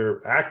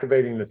 We're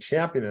activating the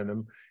champion in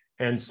them.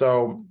 And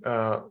so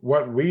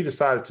what we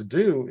decided to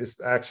do is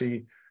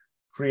actually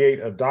create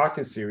a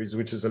docuseries,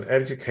 which is an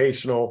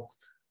educational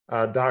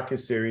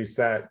docuseries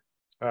that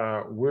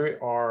we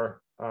are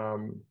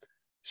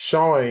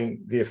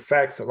showing the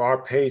effects of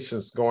our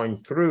patients going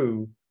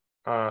through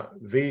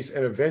these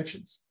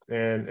interventions.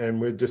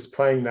 And we're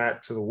displaying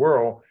that to the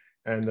world.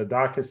 And the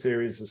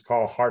docuseries is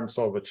called Heart and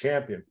Soul of a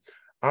Champion.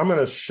 I'm going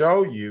to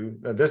show you,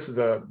 this is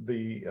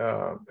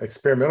the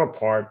experimental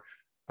part,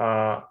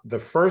 the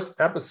first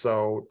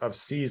episode of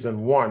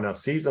season 1. Now,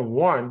 season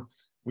 1,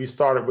 we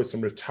started with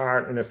some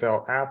retired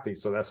NFL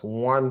athletes. So that's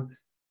one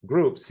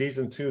group.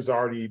 Season 2 is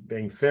already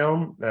being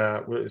filmed.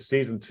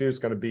 Season 2 is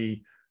going to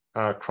be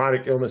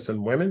chronic illness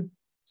in women.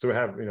 So we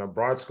have a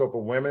broad scope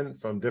of women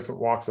from different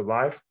walks of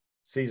life.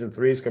 Season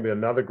 3 is going to be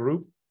another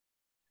group.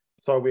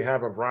 So we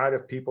have a variety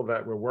of people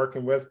that we're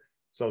working with.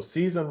 So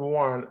season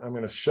 1, I'm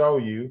going to show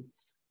you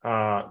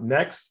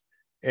next.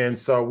 And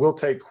so we'll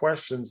take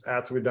questions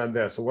after we're done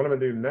there. So what I'm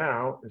going to do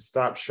now is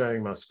stop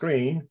sharing my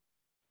screen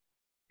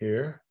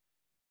here.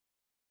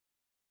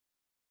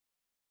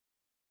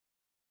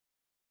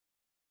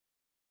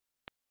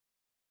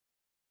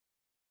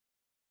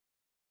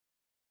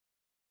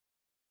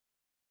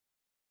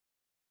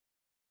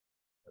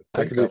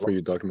 I can do it for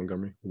you, Dr.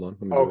 Montgomery. Hold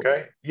on.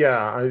 Okay.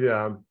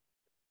 Yeah.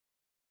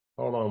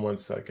 Hold on 1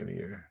 second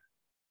here.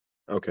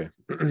 Okay.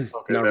 Okay,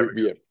 now, there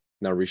we go.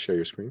 Now reshare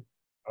your screen.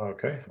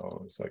 Okay, hold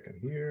on a second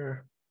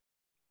here.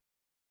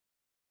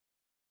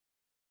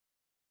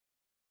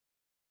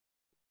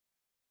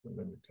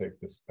 Let me take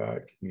this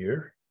back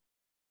here.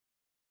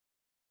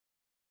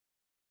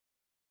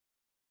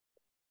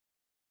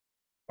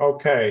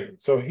 Okay,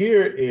 so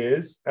here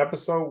is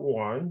episode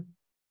 1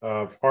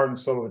 of Heart and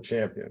Soul of a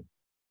Champion.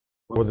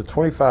 Over the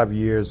 25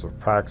 years of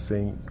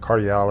practicing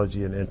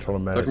cardiology and internal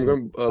medicine. Dr.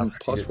 Montgomery,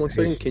 pause 1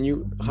 second. Can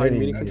you hide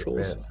meeting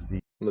controls on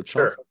the top?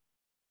 Sure.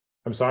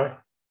 I'm sorry?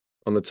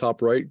 On the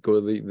top right,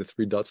 go to the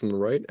 3 dots on the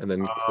right, and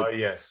then click.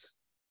 Yes.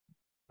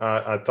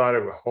 I thought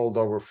it would hold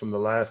over from the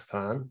last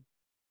time.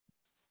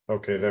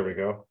 Okay, there we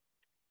go.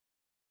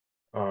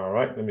 All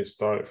right, let me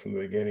start it from the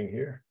beginning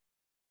here.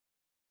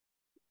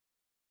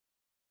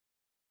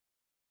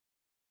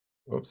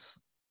 Oops.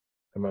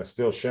 Am I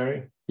still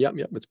sharing? Yep,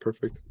 it's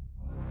perfect.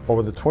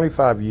 Over the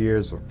 25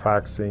 years of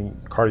practicing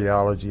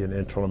cardiology and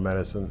internal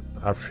medicine,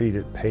 I've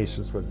treated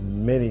patients with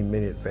many,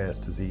 many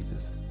advanced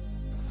diseases.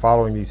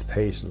 Following these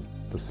patients,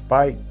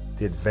 despite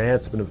the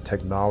advancement of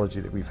technology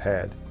that we've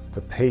had,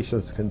 the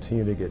patients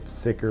continue to get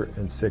sicker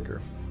and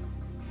sicker.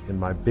 In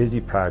my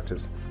busy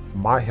practice,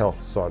 my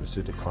health started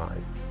to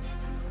decline.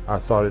 I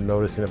started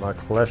noticing that my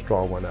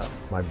cholesterol went up,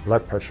 my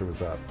blood pressure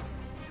was up,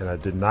 and I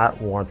did not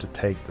want to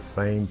take the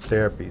same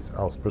therapies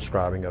I was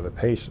prescribing other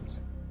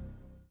patients.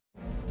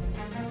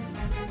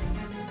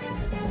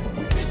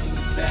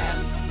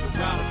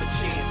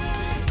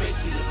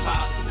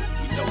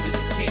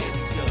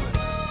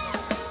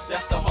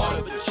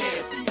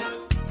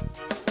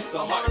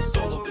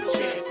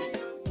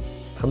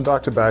 I'm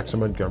Dr. Baxter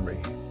Montgomery,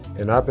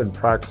 and I've been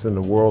practicing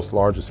in the world's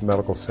largest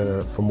medical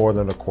center for more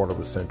than a quarter of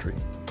a century.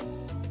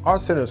 Our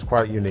center is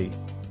quite unique.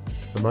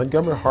 The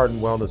Montgomery Heart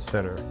and Wellness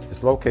Center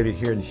is located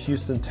here in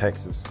Houston,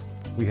 Texas.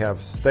 We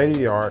have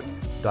state-of-the-art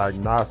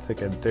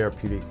diagnostic and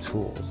therapeutic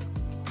tools.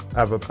 I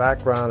have a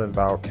background in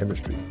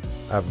biochemistry.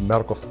 I have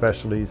medical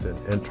specialties in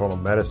internal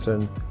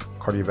medicine,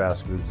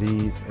 cardiovascular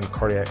disease, and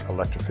cardiac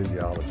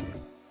electrophysiology.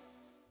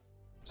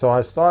 So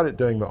I started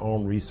doing my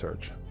own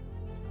research.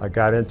 I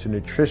got into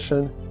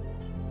nutrition.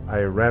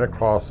 I ran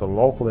across a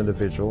local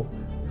individual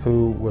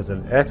who was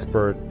an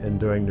expert in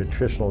doing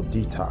nutritional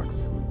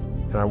detox.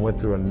 And I went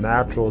through a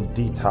natural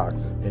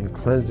detox in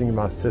cleansing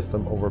my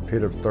system over a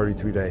period of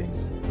 33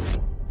 days.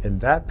 In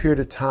that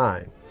period of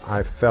time,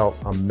 I felt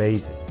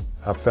amazing.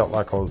 I felt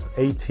like I was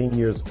 18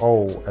 years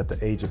old at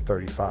the age of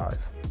 35.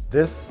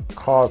 This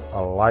caused a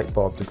light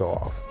bulb to go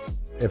off.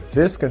 If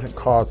this can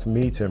cause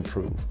me to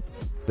improve,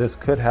 this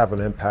could have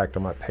an impact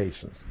on my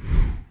patients.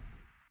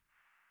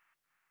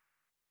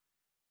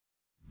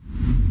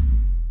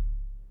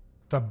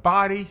 The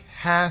body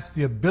has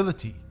the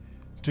ability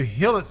to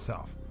heal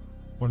itself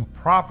when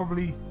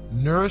properly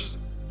nourished,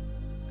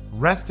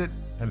 rested,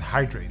 and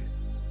hydrated.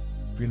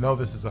 We know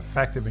this is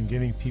effective in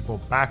getting people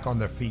back on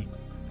their feet.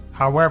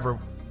 However,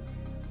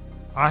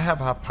 I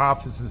have a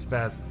hypothesis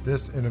that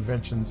this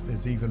intervention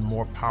is even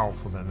more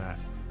powerful than that.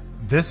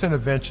 This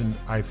intervention,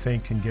 I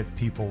think, can get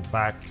people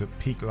back to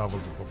peak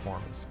levels of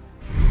performance.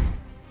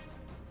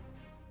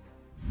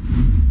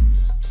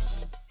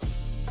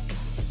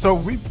 So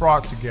we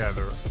brought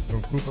together a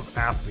group of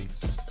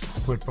athletes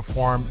who had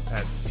performed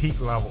at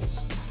peak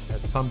levels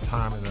at some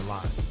time in their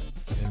lives.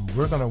 And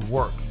we're going to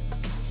work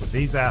with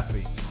these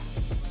athletes,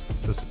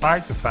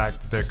 despite the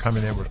fact that they're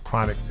coming in with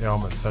chronic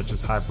ailments such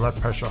as high blood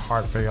pressure,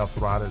 heart failure,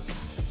 arthritis,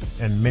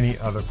 and many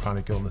other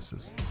chronic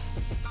illnesses.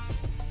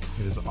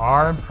 It is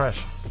our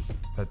impression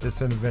that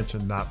this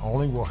intervention not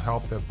only will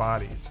help their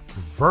bodies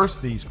reverse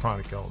these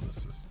chronic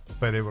illnesses,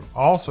 but it would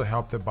also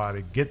help their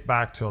body get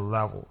back to a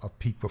level of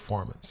peak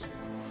performance.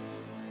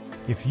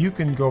 If you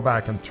can go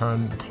back and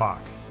turn the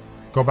clock,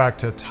 go back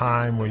to a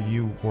time where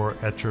you were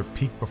at your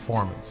peak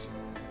performance,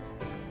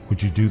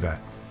 would you do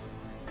that?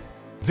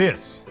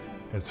 This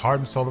is Heart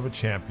and Soul of a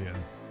Champion,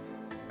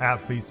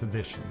 Athletes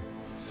Edition,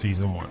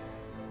 Season 1.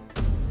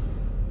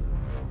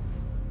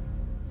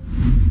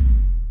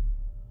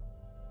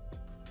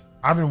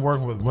 I've been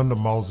working with Wendell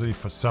Mosley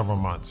for several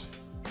months,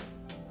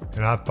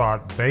 and I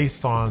thought,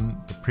 based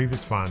on the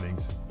previous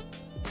findings,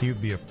 he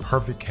would be a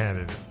perfect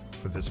candidate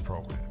for this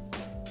program.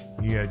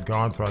 He had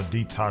gone through our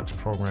detox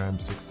program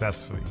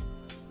successfully.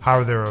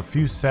 However, there were a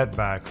few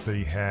setbacks that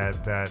he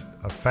had that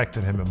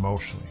affected him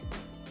emotionally.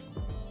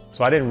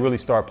 So I didn't really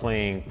start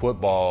playing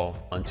football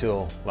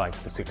until like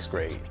the 6th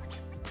grade.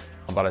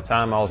 By the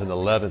time I was in the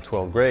 11th,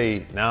 12th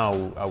grade,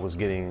 now I was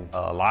getting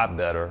a lot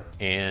better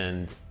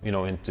and,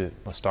 into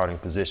a starting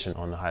position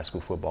on the high school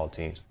football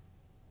teams.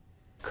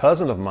 A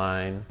cousin of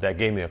mine that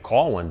gave me a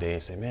call one day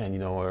and said, man,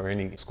 are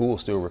any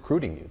schools still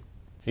recruiting you?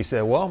 He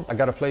said, well, I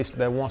got a place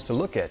that wants to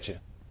look at you.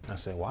 I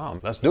said, wow,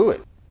 let's do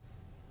it.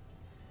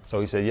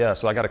 So he said, yeah,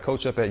 so I got a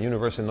coach up at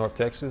University of North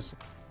Texas.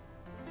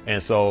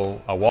 And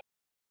so I walked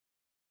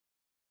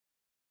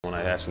when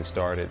I actually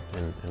started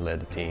and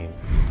led the team.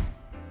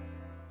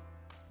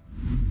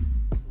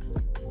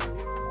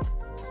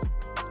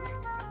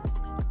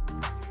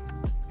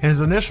 His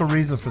initial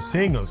reason for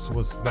seeing us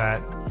was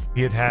that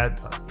he had had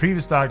a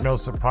previous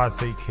diagnosis of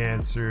prostate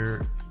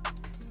cancer.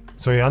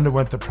 So he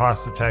underwent the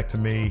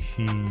prostatectomy.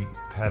 He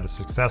had a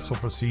successful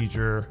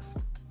procedure.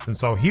 And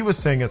so he was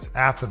seeing us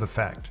after the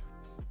fact.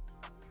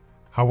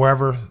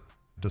 However,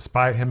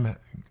 despite him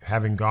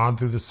having gone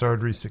through the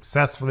surgery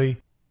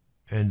successfully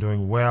and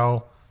doing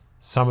well,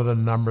 some of the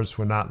numbers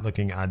were not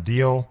looking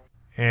ideal.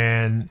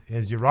 And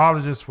his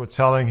urologists were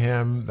telling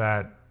him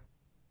that,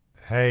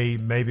 hey,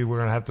 maybe we're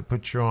going to have to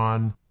put you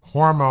on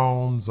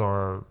hormones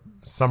or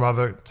some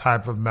other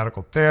type of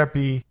medical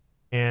therapy.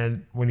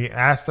 And when he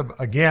asked him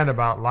again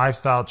about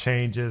lifestyle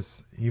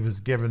changes, he was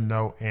given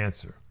no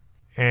answer.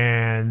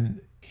 And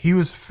he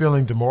was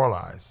feeling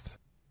demoralized.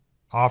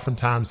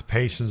 Oftentimes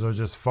patients are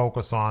just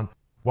focused on,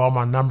 well,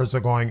 my numbers are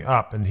going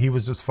up. And he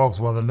was just focused,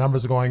 well, the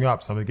numbers are going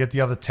up, so I'm going to get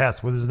the other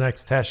test. What does the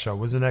next test show?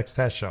 What does the next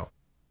test show?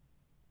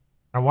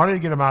 I wanted to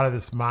get him out of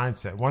this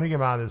mindset. I wanted to get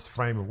him out of this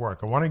frame of work.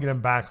 I wanted to get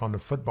him back on the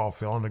football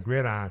field, on the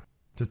gridiron,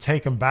 to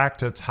take him back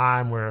to a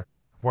time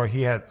where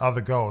he had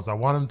other goals. I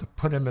want him to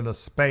put him in a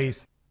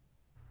space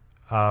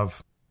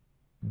of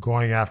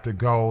going after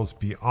goals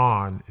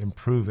beyond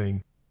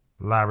improving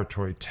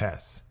laboratory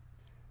tests.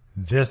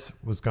 This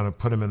was going to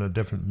put him in a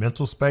different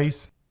mental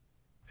space,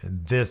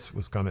 and this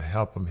was going to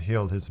help him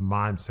heal his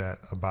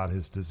mindset about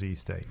his disease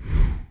state.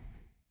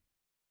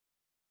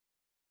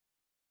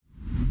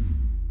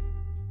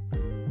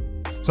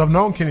 So I've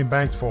known Kenny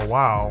Banks for a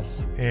while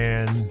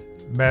and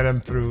met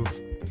him through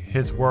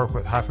his work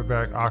with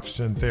hyperbaric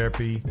oxygen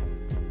therapy,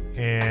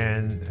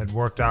 and had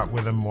worked out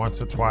with him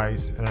once or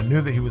twice, and I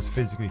knew that he was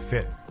physically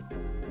fit.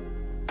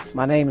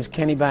 My name is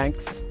Kenny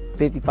Banks,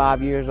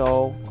 55 years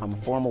old. I'm a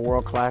former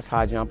world-class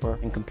high jumper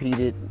and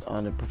competed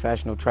on the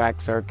professional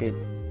track circuit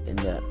in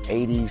the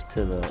 80s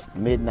to the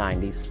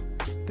mid-90s.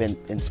 Been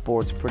in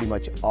sports pretty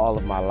much all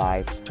of my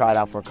life. Tried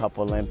out for a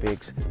couple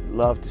Olympics.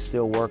 Love to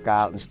still work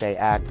out and stay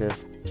active.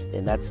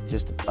 And that's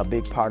just a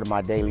big part of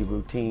my daily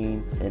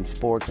routine, and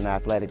sports and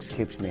athletics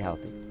keeps me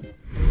healthy.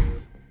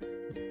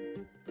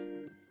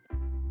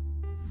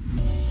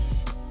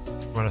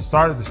 When I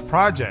started this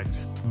project,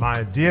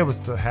 my idea was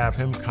to have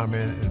him come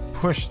in and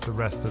push the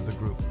rest of the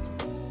group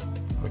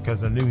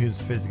because I knew he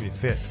was physically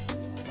fit.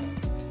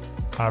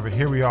 However,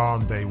 here we are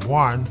on day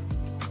one.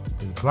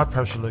 His blood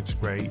pressure looks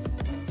great,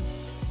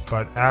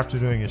 but after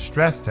doing a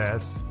stress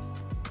test,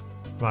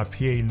 my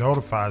PA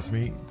notifies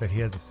me that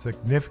he has a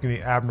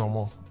significantly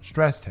abnormal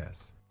stress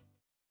test.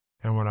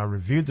 And when I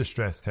reviewed the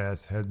stress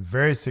test, had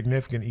very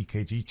significant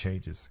EKG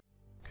changes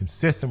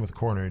consistent with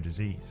coronary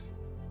disease.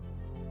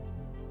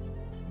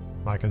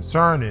 My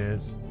concern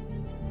is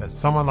that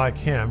someone like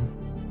him,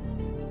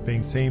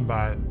 being seen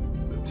by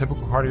the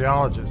typical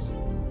cardiologist,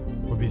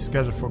 would be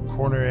scheduled for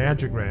coronary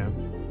angiogram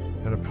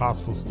and a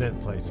possible stent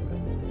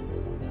placement.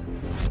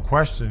 The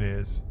question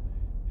is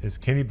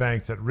Kenny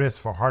Banks at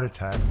risk for heart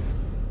attack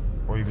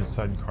or even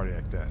sudden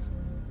cardiac death?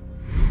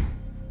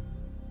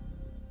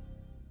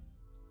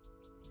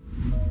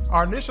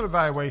 Our initial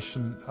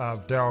evaluation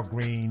of Darryl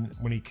Green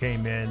when he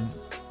came in,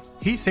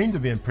 he seemed to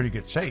be in pretty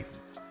good shape.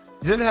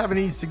 He didn't have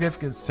any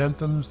significant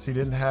symptoms. He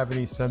didn't have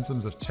any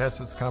symptoms of chest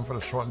discomfort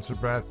or shortness of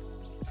breath.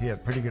 He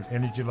had pretty good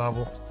energy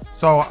level.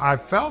 So I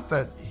felt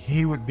that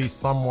he would be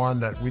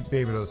someone that we'd be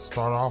able to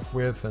start off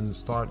with and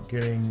start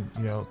getting,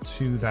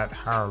 to that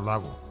higher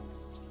level.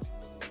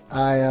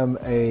 I am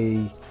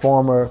a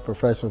former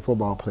professional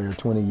football player,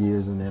 20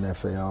 years in the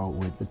NFL,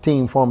 with the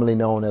team formerly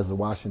known as the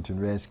Washington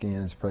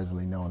Redskins,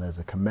 presently known as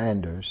the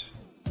Commanders.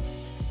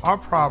 Our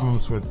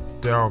problems with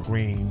Darryl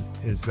Green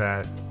is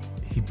that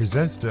he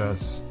presents to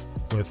us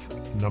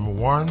with, number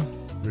one,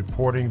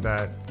 reporting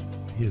that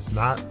he has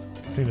not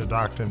seen a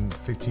doctor in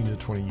 15 to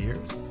 20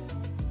 years.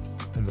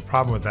 And the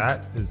problem with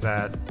that is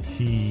that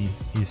he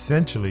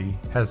essentially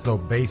has no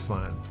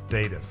baseline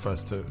data for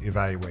us to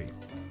evaluate.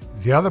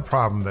 The other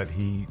problem that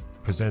he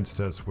presents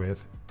to us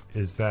with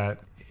is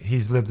that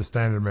he's lived the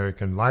standard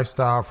American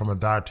lifestyle from a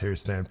dietary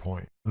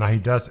standpoint. Now, he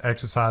does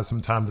exercise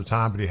from time to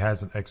time, but he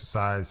hasn't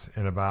exercised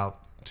in about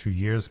 2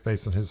 years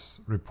based on his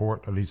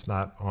report, at least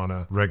not on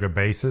a regular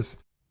basis.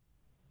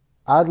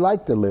 I'd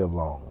like to live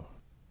long.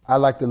 I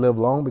like to live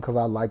long because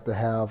I like to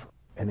have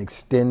an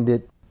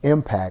extended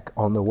impact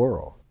on the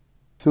world.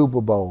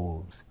 Super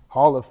Bowls,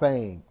 Hall of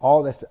Fame,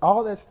 all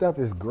that stuff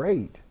is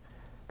great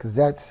because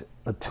that's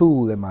a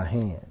tool in my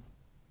hand.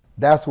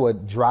 That's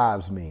what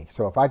drives me.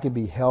 So if I can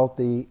be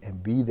healthy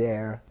and be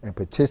there and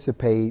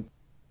participate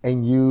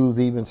and use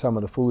even some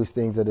of the foolish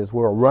things of this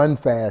world, run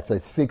fast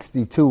at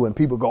 62 and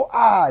people go,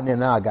 and then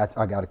now I got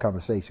a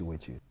conversation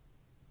with you.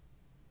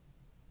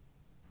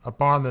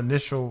 Upon the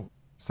initial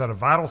set of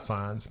vital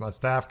signs, my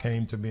staff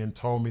came to me and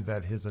told me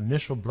that his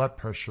initial blood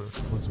pressure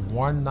was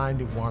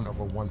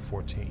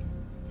 191/114.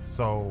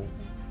 So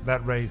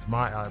that raised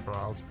my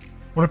eyebrows.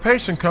 When a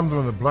patient comes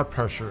with a blood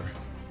pressure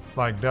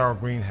like Darryl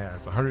Green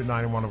has,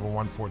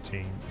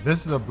 191/114,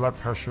 this is a blood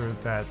pressure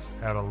that's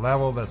at a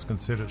level that's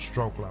considered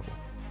stroke level.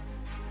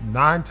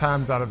 9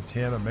 times out of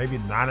 10, or maybe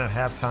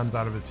 9.5 times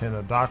out of 10,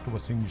 a doctor will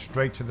send you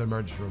straight to the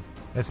emergency room,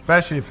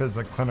 especially if it's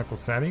a clinical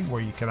setting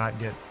where you cannot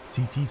get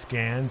CT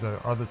scans or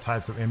other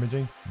types of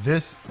imaging.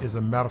 This is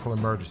a medical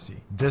emergency.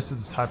 This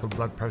is the type of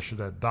blood pressure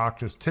that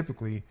doctors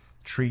typically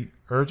treat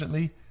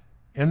urgently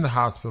in the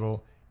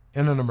hospital,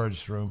 in an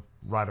emergency room,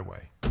 right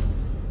away.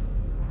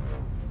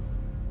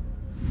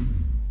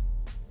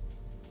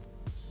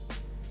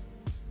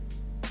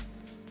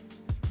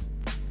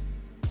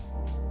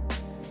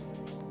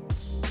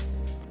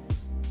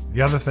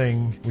 The other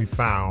thing we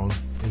found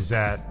is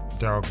that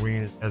Darrell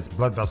Green has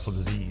blood vessel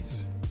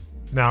disease.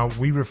 Now,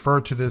 we refer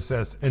to this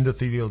as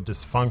endothelial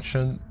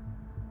dysfunction.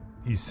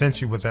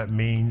 Essentially what that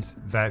means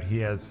that he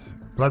has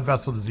blood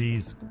vessel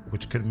disease,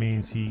 which could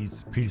mean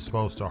he's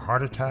predisposed to a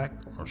heart attack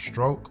or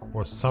stroke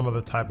or some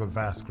other type of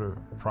vascular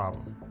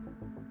problem.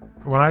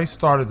 When I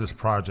started this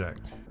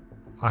project,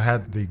 I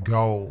had the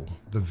goal,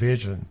 the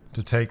vision,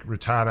 to take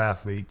retired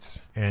athletes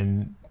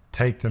and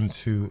take them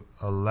to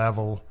a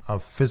level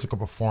of physical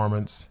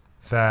performance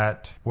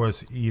that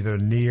was either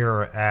near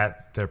or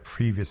at their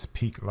previous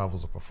peak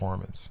levels of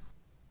performance.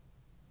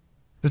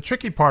 The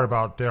tricky part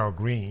about Darrell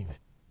Green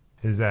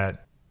is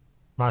that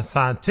my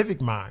scientific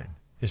mind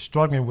is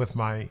struggling with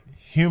my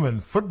human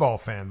football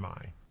fan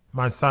mind.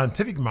 My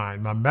scientific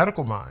mind, my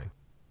medical mind,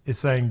 is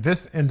saying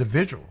this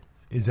individual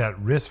is at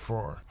risk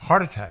for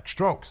heart attack,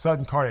 stroke,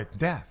 sudden cardiac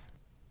death.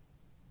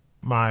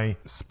 My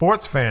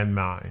sports fan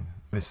mind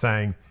is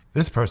saying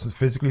this person's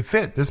physically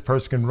fit. This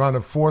person can run a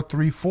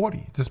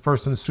 4.340. This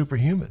person is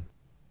superhuman.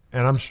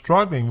 And I'm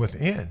struggling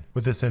within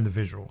with this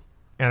individual.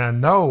 And I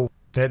know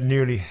that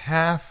nearly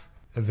half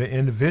of the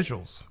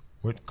individuals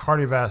with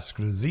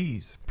cardiovascular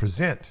disease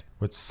present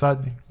with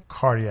sudden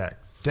cardiac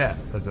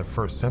death as their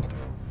first symptom.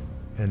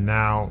 And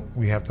now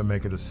we have to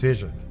make a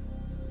decision.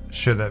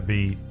 Should that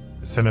be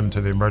send them to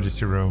the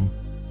emergency room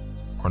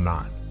or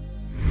not?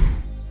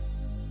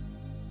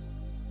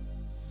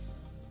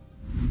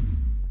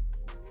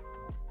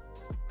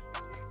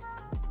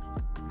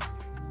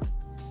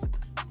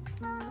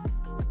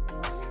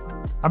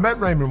 I met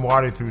Raymond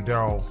Waddy through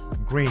Darrell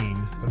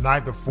Green. The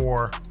night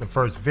before the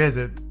first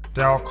visit,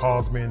 Darrell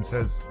calls me and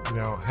says,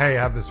 hey,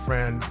 I have this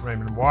friend,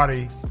 Raymond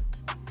Waddy,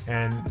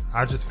 and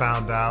I just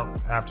found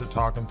out after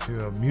talking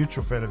to a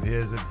mutual friend of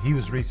his that he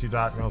was recently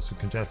diagnosed with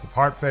congestive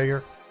heart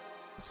failure.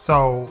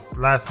 So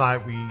last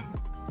night we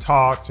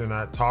talked, and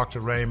I talked to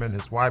Raymond.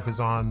 His wife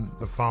is on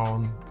the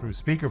phone through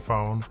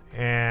speakerphone,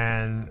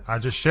 and I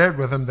just shared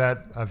with him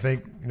that I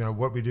think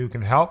what we do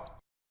can help.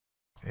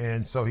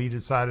 And so he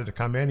decided to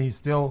come in. He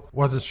still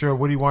wasn't sure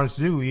what he wanted to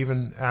do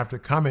even after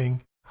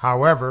coming.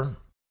 However,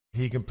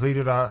 he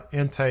completed our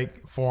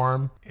intake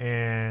form,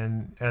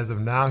 and as of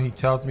now, he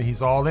tells me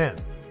he's all in.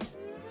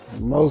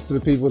 Most of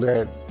the people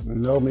that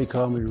know me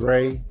call me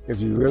Ray. If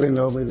you really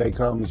know me, they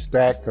call me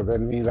Stack, because that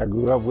means I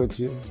grew up with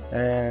you.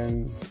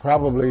 And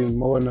probably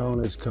more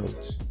known as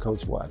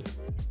Coach Waddy.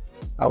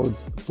 I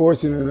was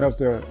fortunate enough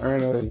to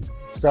earn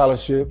a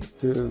scholarship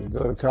to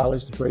go to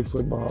college to play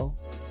football.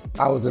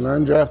 I was an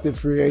undrafted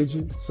free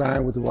agent,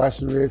 signed with the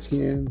Washington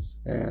Redskins,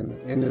 and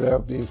ended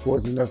up being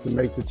fortunate enough to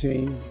make the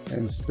team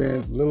and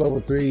spent a little over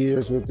 3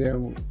 years with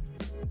them.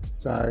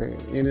 So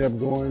I ended up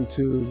going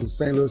to the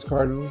St. Louis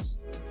Cardinals,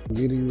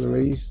 getting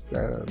released,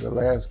 the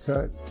last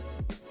cut.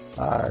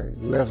 I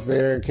left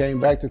there and came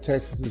back to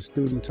Texas as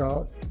student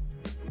taught.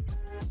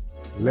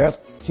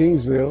 Left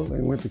Kingsville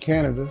and went to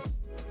Canada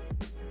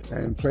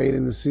and played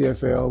in the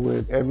CFL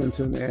with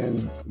Edmonton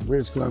and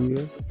British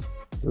Columbia.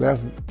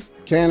 Left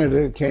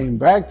Canada, came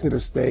back to the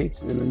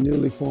States in the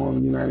newly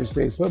formed United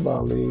States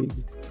Football League,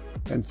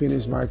 and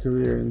finished my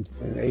career in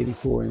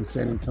 '84 in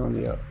San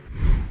Antonio.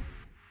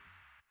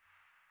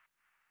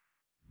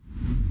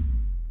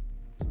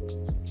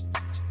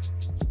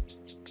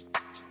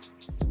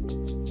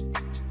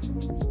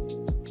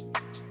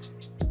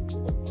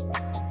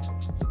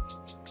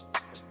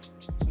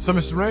 So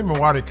Mr. Raymond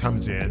Waddy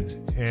comes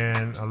in,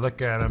 and I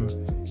look at him.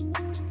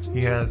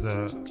 He has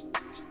a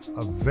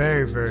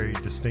very, very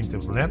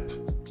distinctive limp.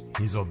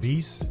 He's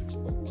obese.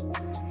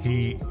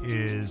 He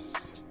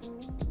is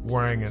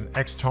wearing an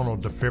external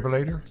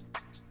defibrillator.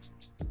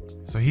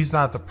 So he's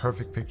not the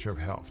perfect picture of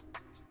health.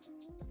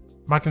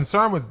 My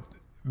concern with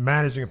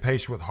managing a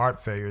patient with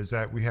heart failure is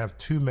that we have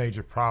two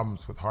major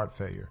problems with heart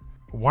failure.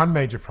 One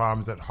major problem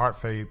is that heart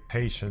failure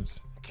patients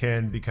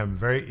can become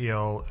very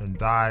ill and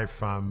die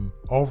from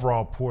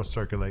overall poor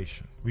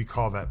circulation. We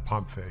call that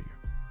pump failure.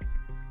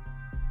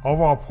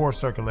 Overall poor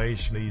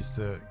circulation leads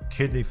to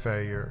kidney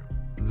failure,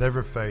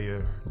 liver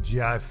failure,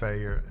 GI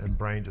failure, and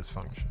brain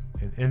dysfunction.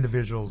 And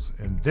individuals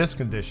in this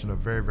condition are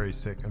very, very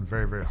sick and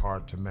very, very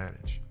hard to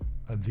manage.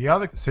 And the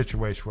other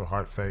situation with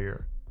heart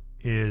failure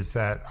is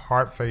that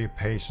heart failure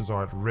patients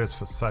are at risk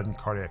for sudden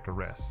cardiac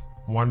arrest.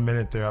 1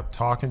 minute they're up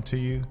talking to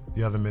you,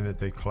 the other minute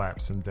they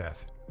collapse in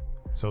death.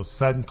 So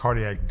sudden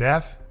cardiac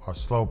death or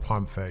slow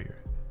pump failure.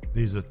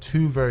 These are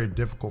two very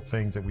difficult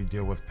things that we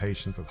deal with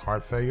patients with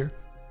heart failure.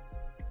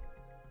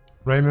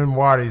 Raymond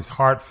Waddy's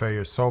heart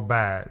failure is so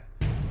bad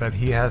that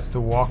he has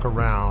to walk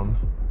around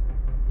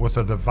with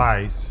a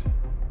device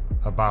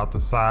about the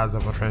size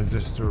of a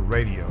transistor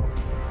radio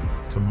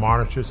to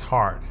monitor his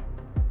heart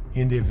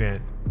in the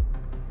event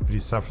that he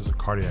suffers a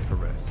cardiac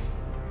arrest.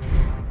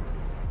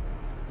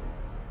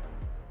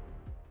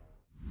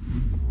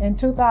 In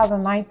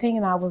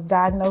 2019, I was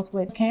diagnosed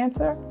with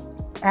cancer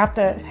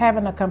after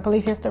having a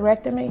complete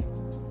hysterectomy.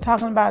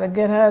 Talking about a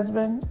good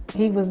husband,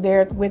 he was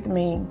there with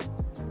me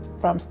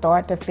from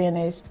start to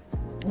finish.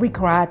 We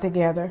cried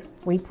together,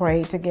 we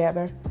prayed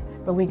together,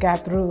 but we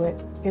got through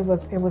it. It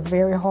was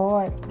very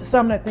hard.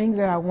 Some of the things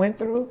that I went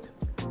through,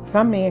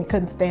 some men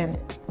couldn't stand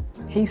it.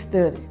 He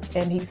stood it,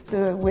 and he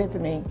stood with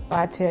me.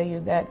 I tell you,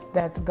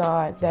 that's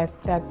God.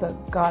 That's a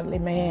godly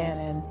man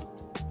and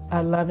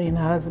a loving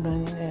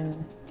husband.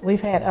 And we've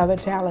had other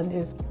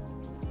challenges.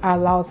 I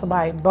lost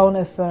my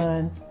bonus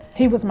son.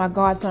 He was my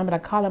godson, but I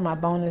call him my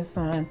bonus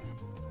son.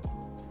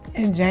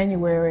 In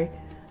January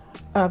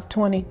of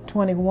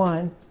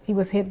 2021, he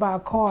was hit by a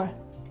car.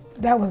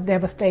 That was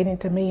devastating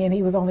to me, and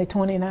he was only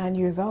 29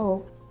 years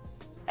old.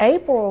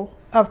 April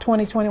of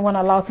 2021,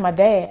 I lost my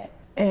dad.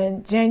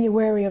 In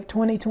January of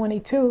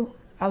 2022,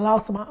 I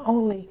lost my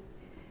only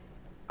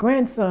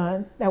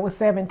grandson that was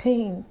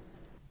 17.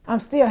 I'm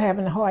still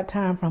having a hard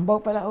time from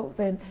both of those,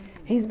 and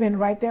he's been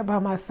right there by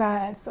my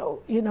side.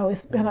 So,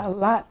 it's been a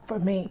lot for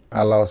me.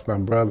 I lost my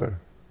brother.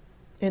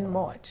 In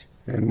March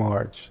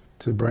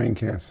To brain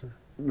cancer.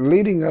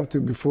 Leading up to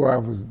before I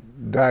was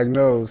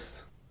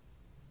diagnosed,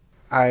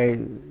 I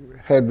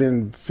had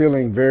been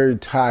feeling very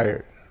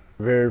tired,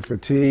 very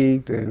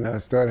fatigued, and I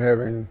started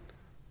having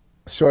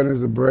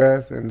shortness of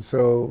breath. And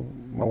so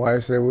my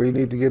wife said, well, you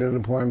need to get an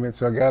appointment.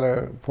 So I got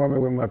an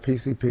appointment with my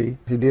PCP.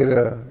 He did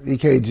a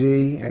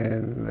EKG,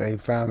 and they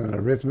found an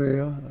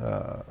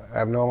arrhythmia,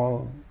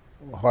 abnormal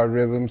heart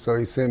rhythm. So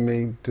he sent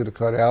me to the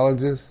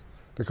cardiologist.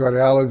 The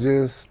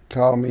cardiologist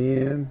called me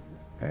in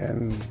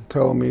and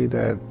told me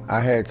that I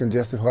had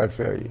congestive heart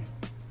failure.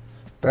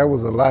 That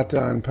was a lot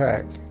to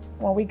unpack.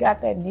 When we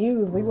got that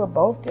news, we were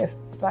both just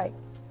like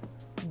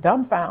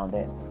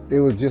dumbfounded. It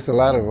was just a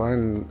lot of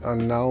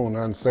unknown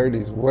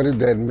uncertainties. What did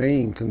that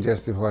mean,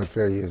 congestive heart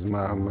failure? Am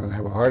I going to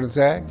have a heart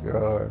attack?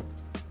 Or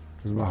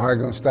is my heart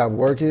going to stop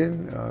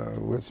working?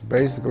 Which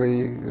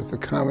basically is a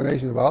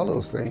combination of all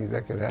those things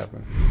that could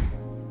happen.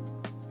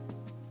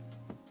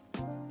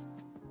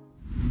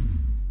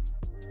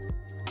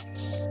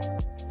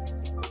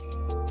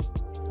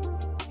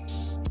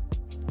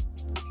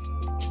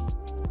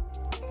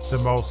 The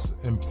most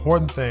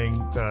important thing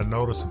that I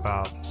noticed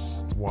about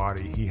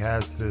Waddy, he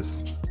has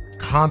this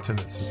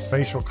continence, his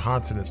facial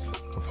continence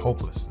of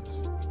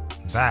hopelessness.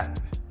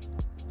 That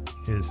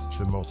is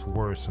the most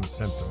worrisome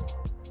symptom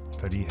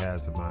that he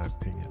has, in my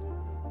opinion.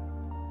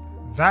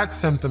 That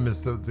symptom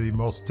is the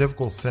most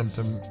difficult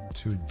symptom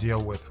to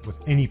deal with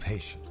any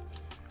patient.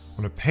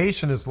 When a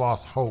patient has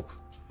lost hope,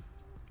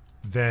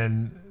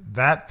 then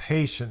that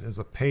patient is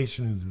a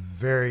patient who's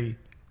very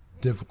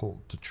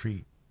difficult to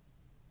treat.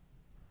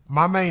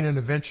 My main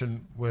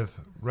intervention with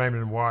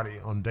Raymond and Waddy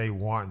on day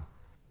one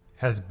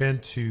has been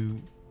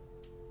to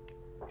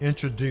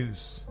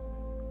introduce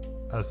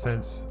a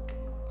sense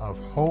of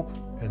hope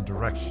and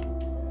direction.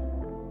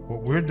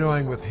 What we're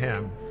doing with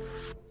him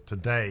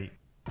today,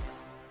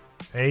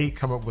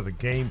 come up with a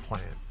game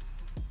plan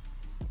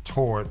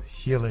toward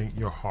healing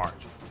your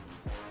heart.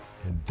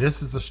 And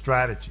this is the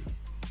strategy.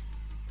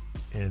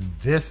 And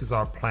this is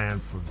our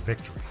plan for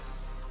victory.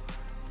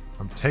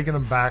 I'm taking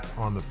him back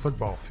on the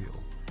football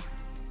field,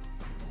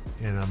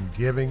 and I'm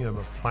giving him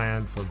a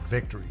plan for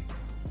victory.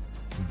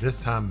 And this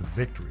time the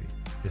victory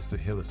is to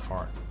heal his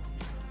heart.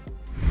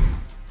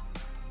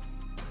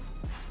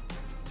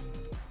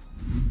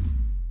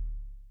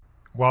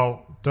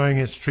 Well, during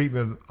his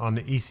treatment on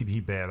the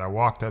ECP bed, I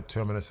walked up to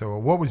him and I said,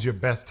 well, what was your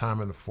best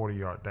time in the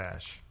 40-yard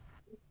dash?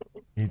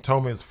 And he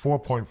told me it's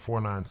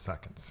 4.49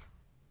 seconds.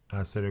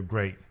 And I said, oh,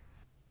 great.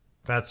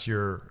 That's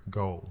your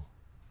goal.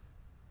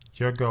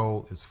 Your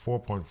goal is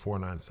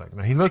 4.49 seconds.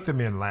 Now, he looked at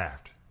me and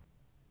laughed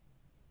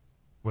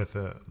with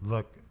a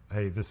look,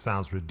 hey, this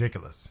sounds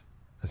ridiculous.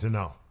 I said,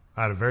 no.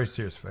 I had a very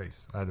serious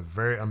face. I'm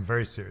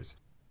very serious.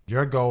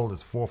 Your goal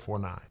is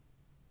 4.49.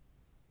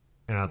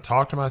 And I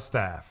talked to my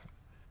staff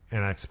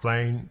and I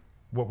explained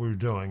what we were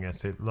doing. I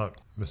said, look,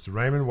 Mr.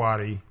 Raymond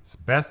Waddy's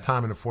best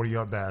time in the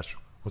 40-yard dash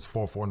was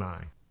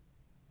 4.49.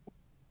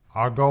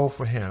 Our goal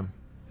for him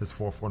is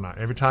 4.49.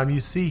 Every time you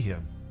see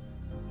him,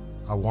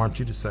 I want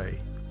you to say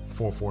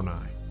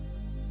 4.49.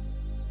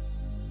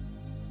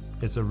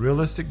 It's a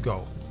realistic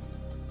goal.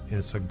 And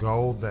it's a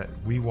goal that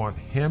we want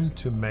him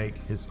to make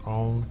his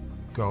own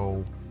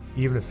goal,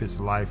 even if it's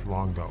a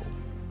lifelong goal.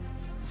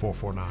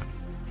 4.49.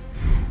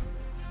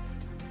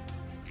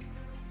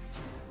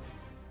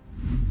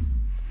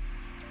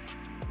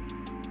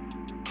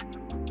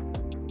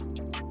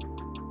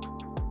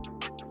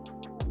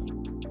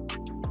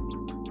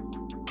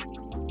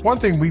 One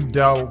thing we've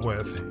dealt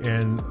with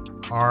in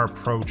our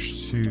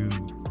approach to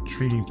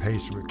treating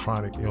patients with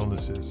chronic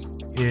illnesses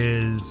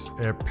is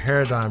a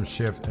paradigm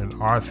shift in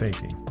our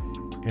thinking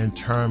in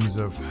terms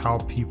of how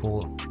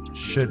people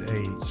should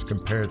age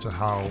compared to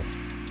how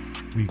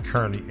we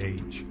currently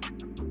age.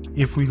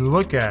 If we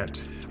look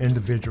at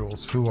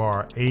individuals who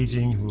are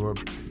aging, who are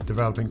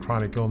developing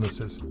chronic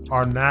illnesses,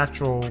 our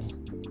natural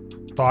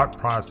thought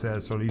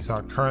process, or at least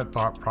our current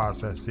thought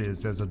process,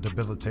 is there's a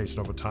debilitation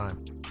over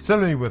time.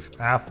 Similarly with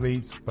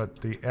athletes,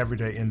 but the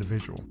everyday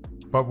individual.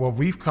 But what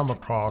we've come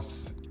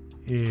across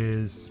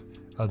is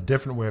a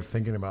different way of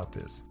thinking about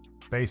this,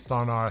 based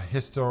on our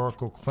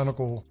historical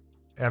clinical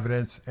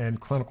evidence and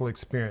clinical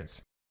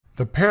experience.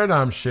 The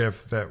paradigm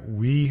shift that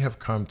we have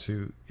come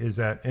to is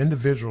that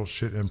individuals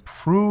should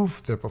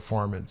improve their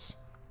performance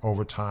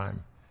over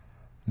time,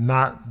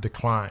 not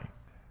decline.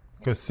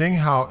 Because seeing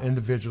how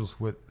individuals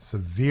with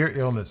severe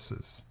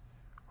illnesses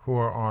who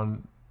are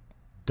on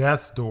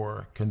death's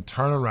door can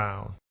turn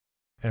around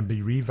and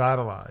be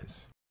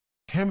revitalized,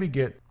 can we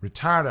get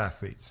retired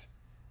athletes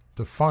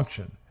to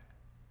function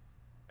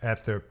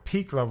at their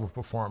peak level of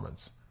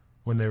performance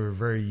when they were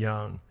very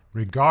young,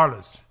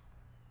 regardless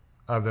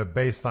of their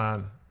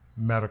baseline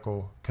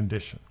medical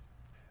condition?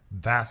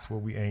 That's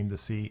what we aim to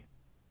see.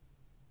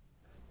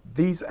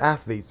 These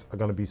athletes are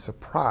going to be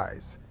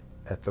surprised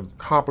at the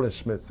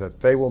accomplishments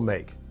that they will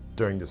make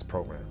during this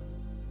program.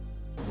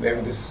 Maybe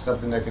this is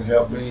something that can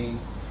help me.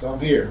 So I'm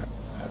here.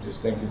 I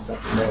just think it's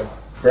something that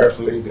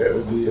prayerfully that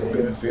would be a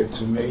benefit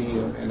to me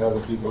and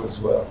other people as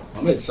well.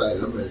 I'm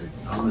excited.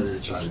 I'm ready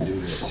to try to do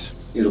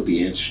this. It'll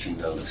be interesting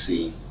though to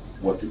see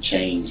what the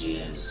change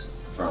is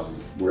from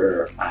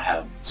where I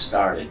have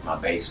started my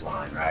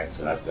baseline, right?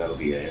 So that'll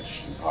be an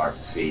interesting part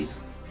to see.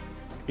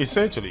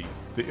 Essentially,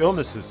 the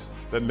illnesses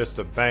that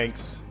Mr.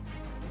 Banks,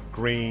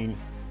 Green,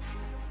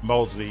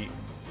 Mosley,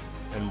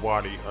 and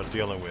Waddy are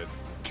dealing with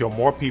kill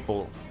more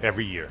people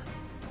every year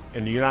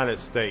in the United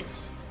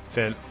States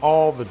than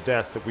all the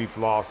deaths that we've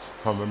lost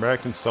from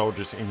American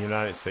soldiers in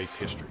United States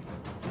history.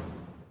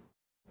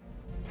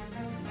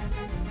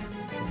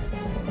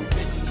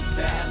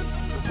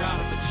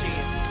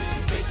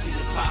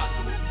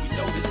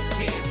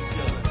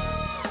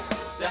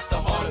 That's the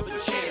heart of a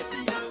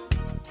champion,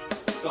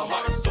 the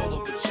heart and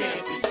soul of a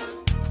champion.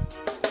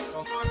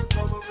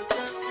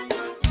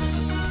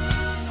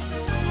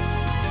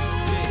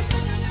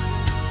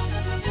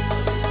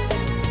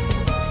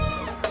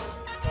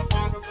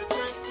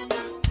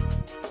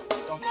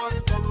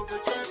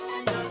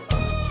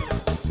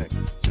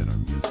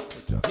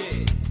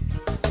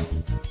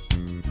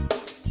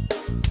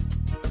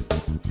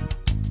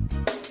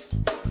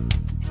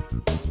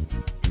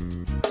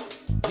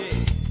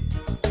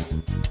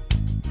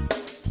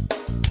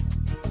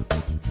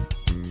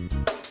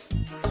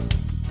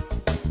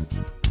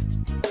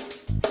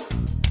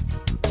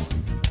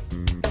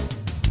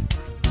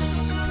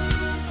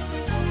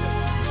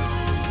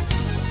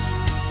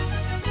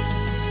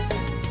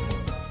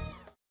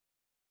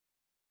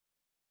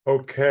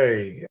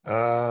 Okay,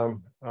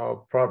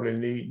 I'll probably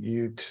need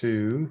you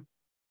to,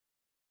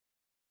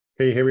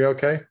 can you hear me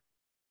okay?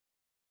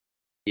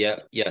 Yeah,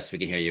 yes, we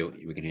can hear you.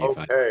 We can hear you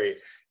fine. Okay,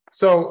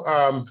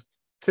 so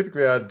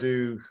typically I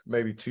do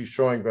maybe 2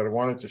 showings, but I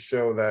wanted to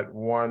show that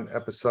one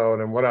episode,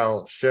 and what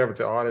I'll share with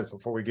the audience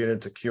before we get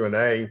into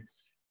Q&A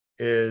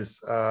is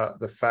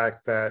the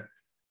fact that,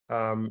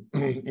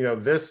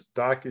 this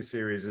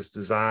docuseries is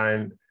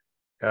designed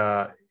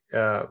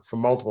for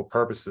multiple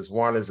purposes.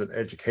 One is an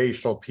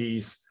educational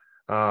piece,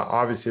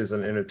 obviously is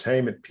an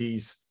entertainment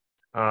piece,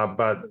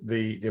 but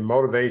the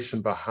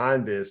motivation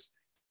behind this,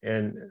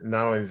 and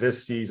not only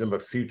this season,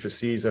 but future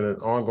season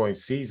and ongoing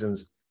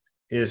seasons,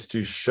 is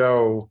to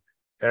show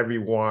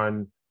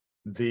everyone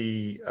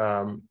the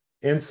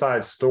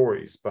inside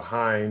stories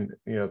behind,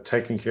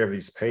 taking care of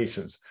these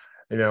patients.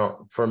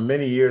 For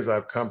many years,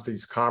 I've come to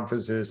these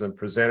conferences and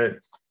presented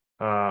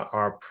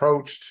our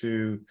approach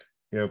to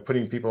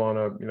putting people on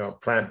a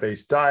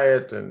plant-based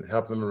diet and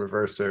help them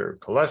reverse their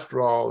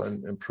cholesterol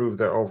and improve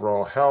their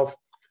overall health.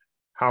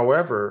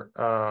 However,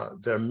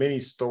 there are many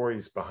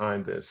stories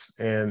behind this,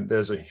 and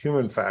there's a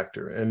human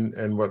factor.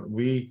 And what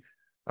we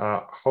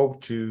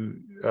hope to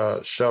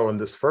show in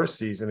this first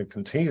season and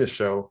continue to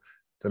show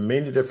the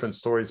many different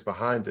stories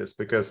behind this,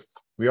 because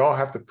we all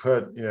have to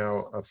put,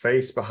 a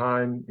face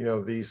behind,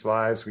 these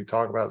lives. We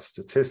talk about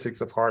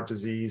statistics of heart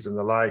disease and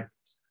the like.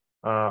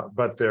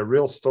 But they're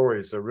real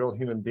stories, they're real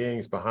human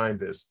beings behind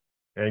this.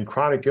 And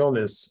chronic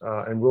illness,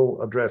 and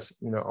we'll address,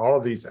 all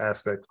of these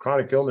aspects.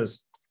 Chronic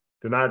illness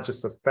do not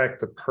just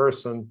affect the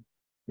person,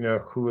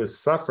 who is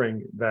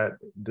suffering that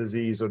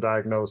disease or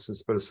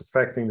diagnosis, but it's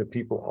affecting the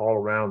people all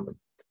around them.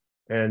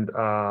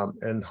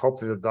 And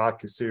hopefully the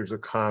docuseries will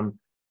come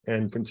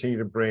and continue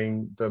to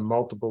bring the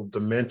multiple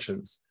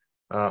dimensions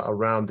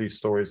around these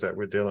stories that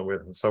we're dealing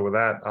with. And so with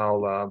that,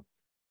 I'll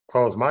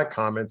close my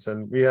comments,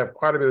 and we have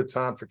quite a bit of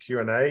time for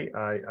Q&A.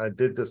 I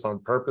did this on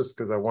purpose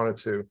because I wanted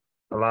to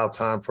allow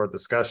time for a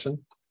discussion.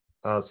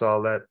 So I'll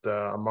let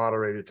a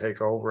moderator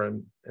take over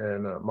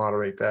and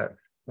moderate that.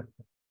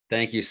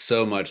 Thank you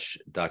so much,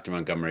 Dr.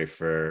 Montgomery,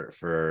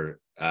 for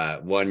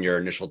one, your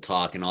initial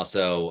talk, and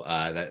also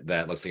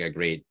that looks like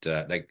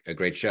a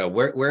great show.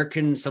 Where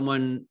can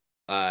someone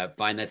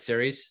find that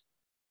series?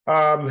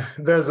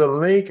 There's a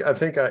link, I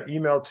think I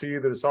emailed to you,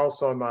 that is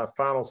also on my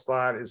final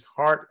slide, is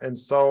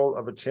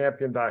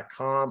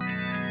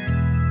heartandsoulofachampion.com.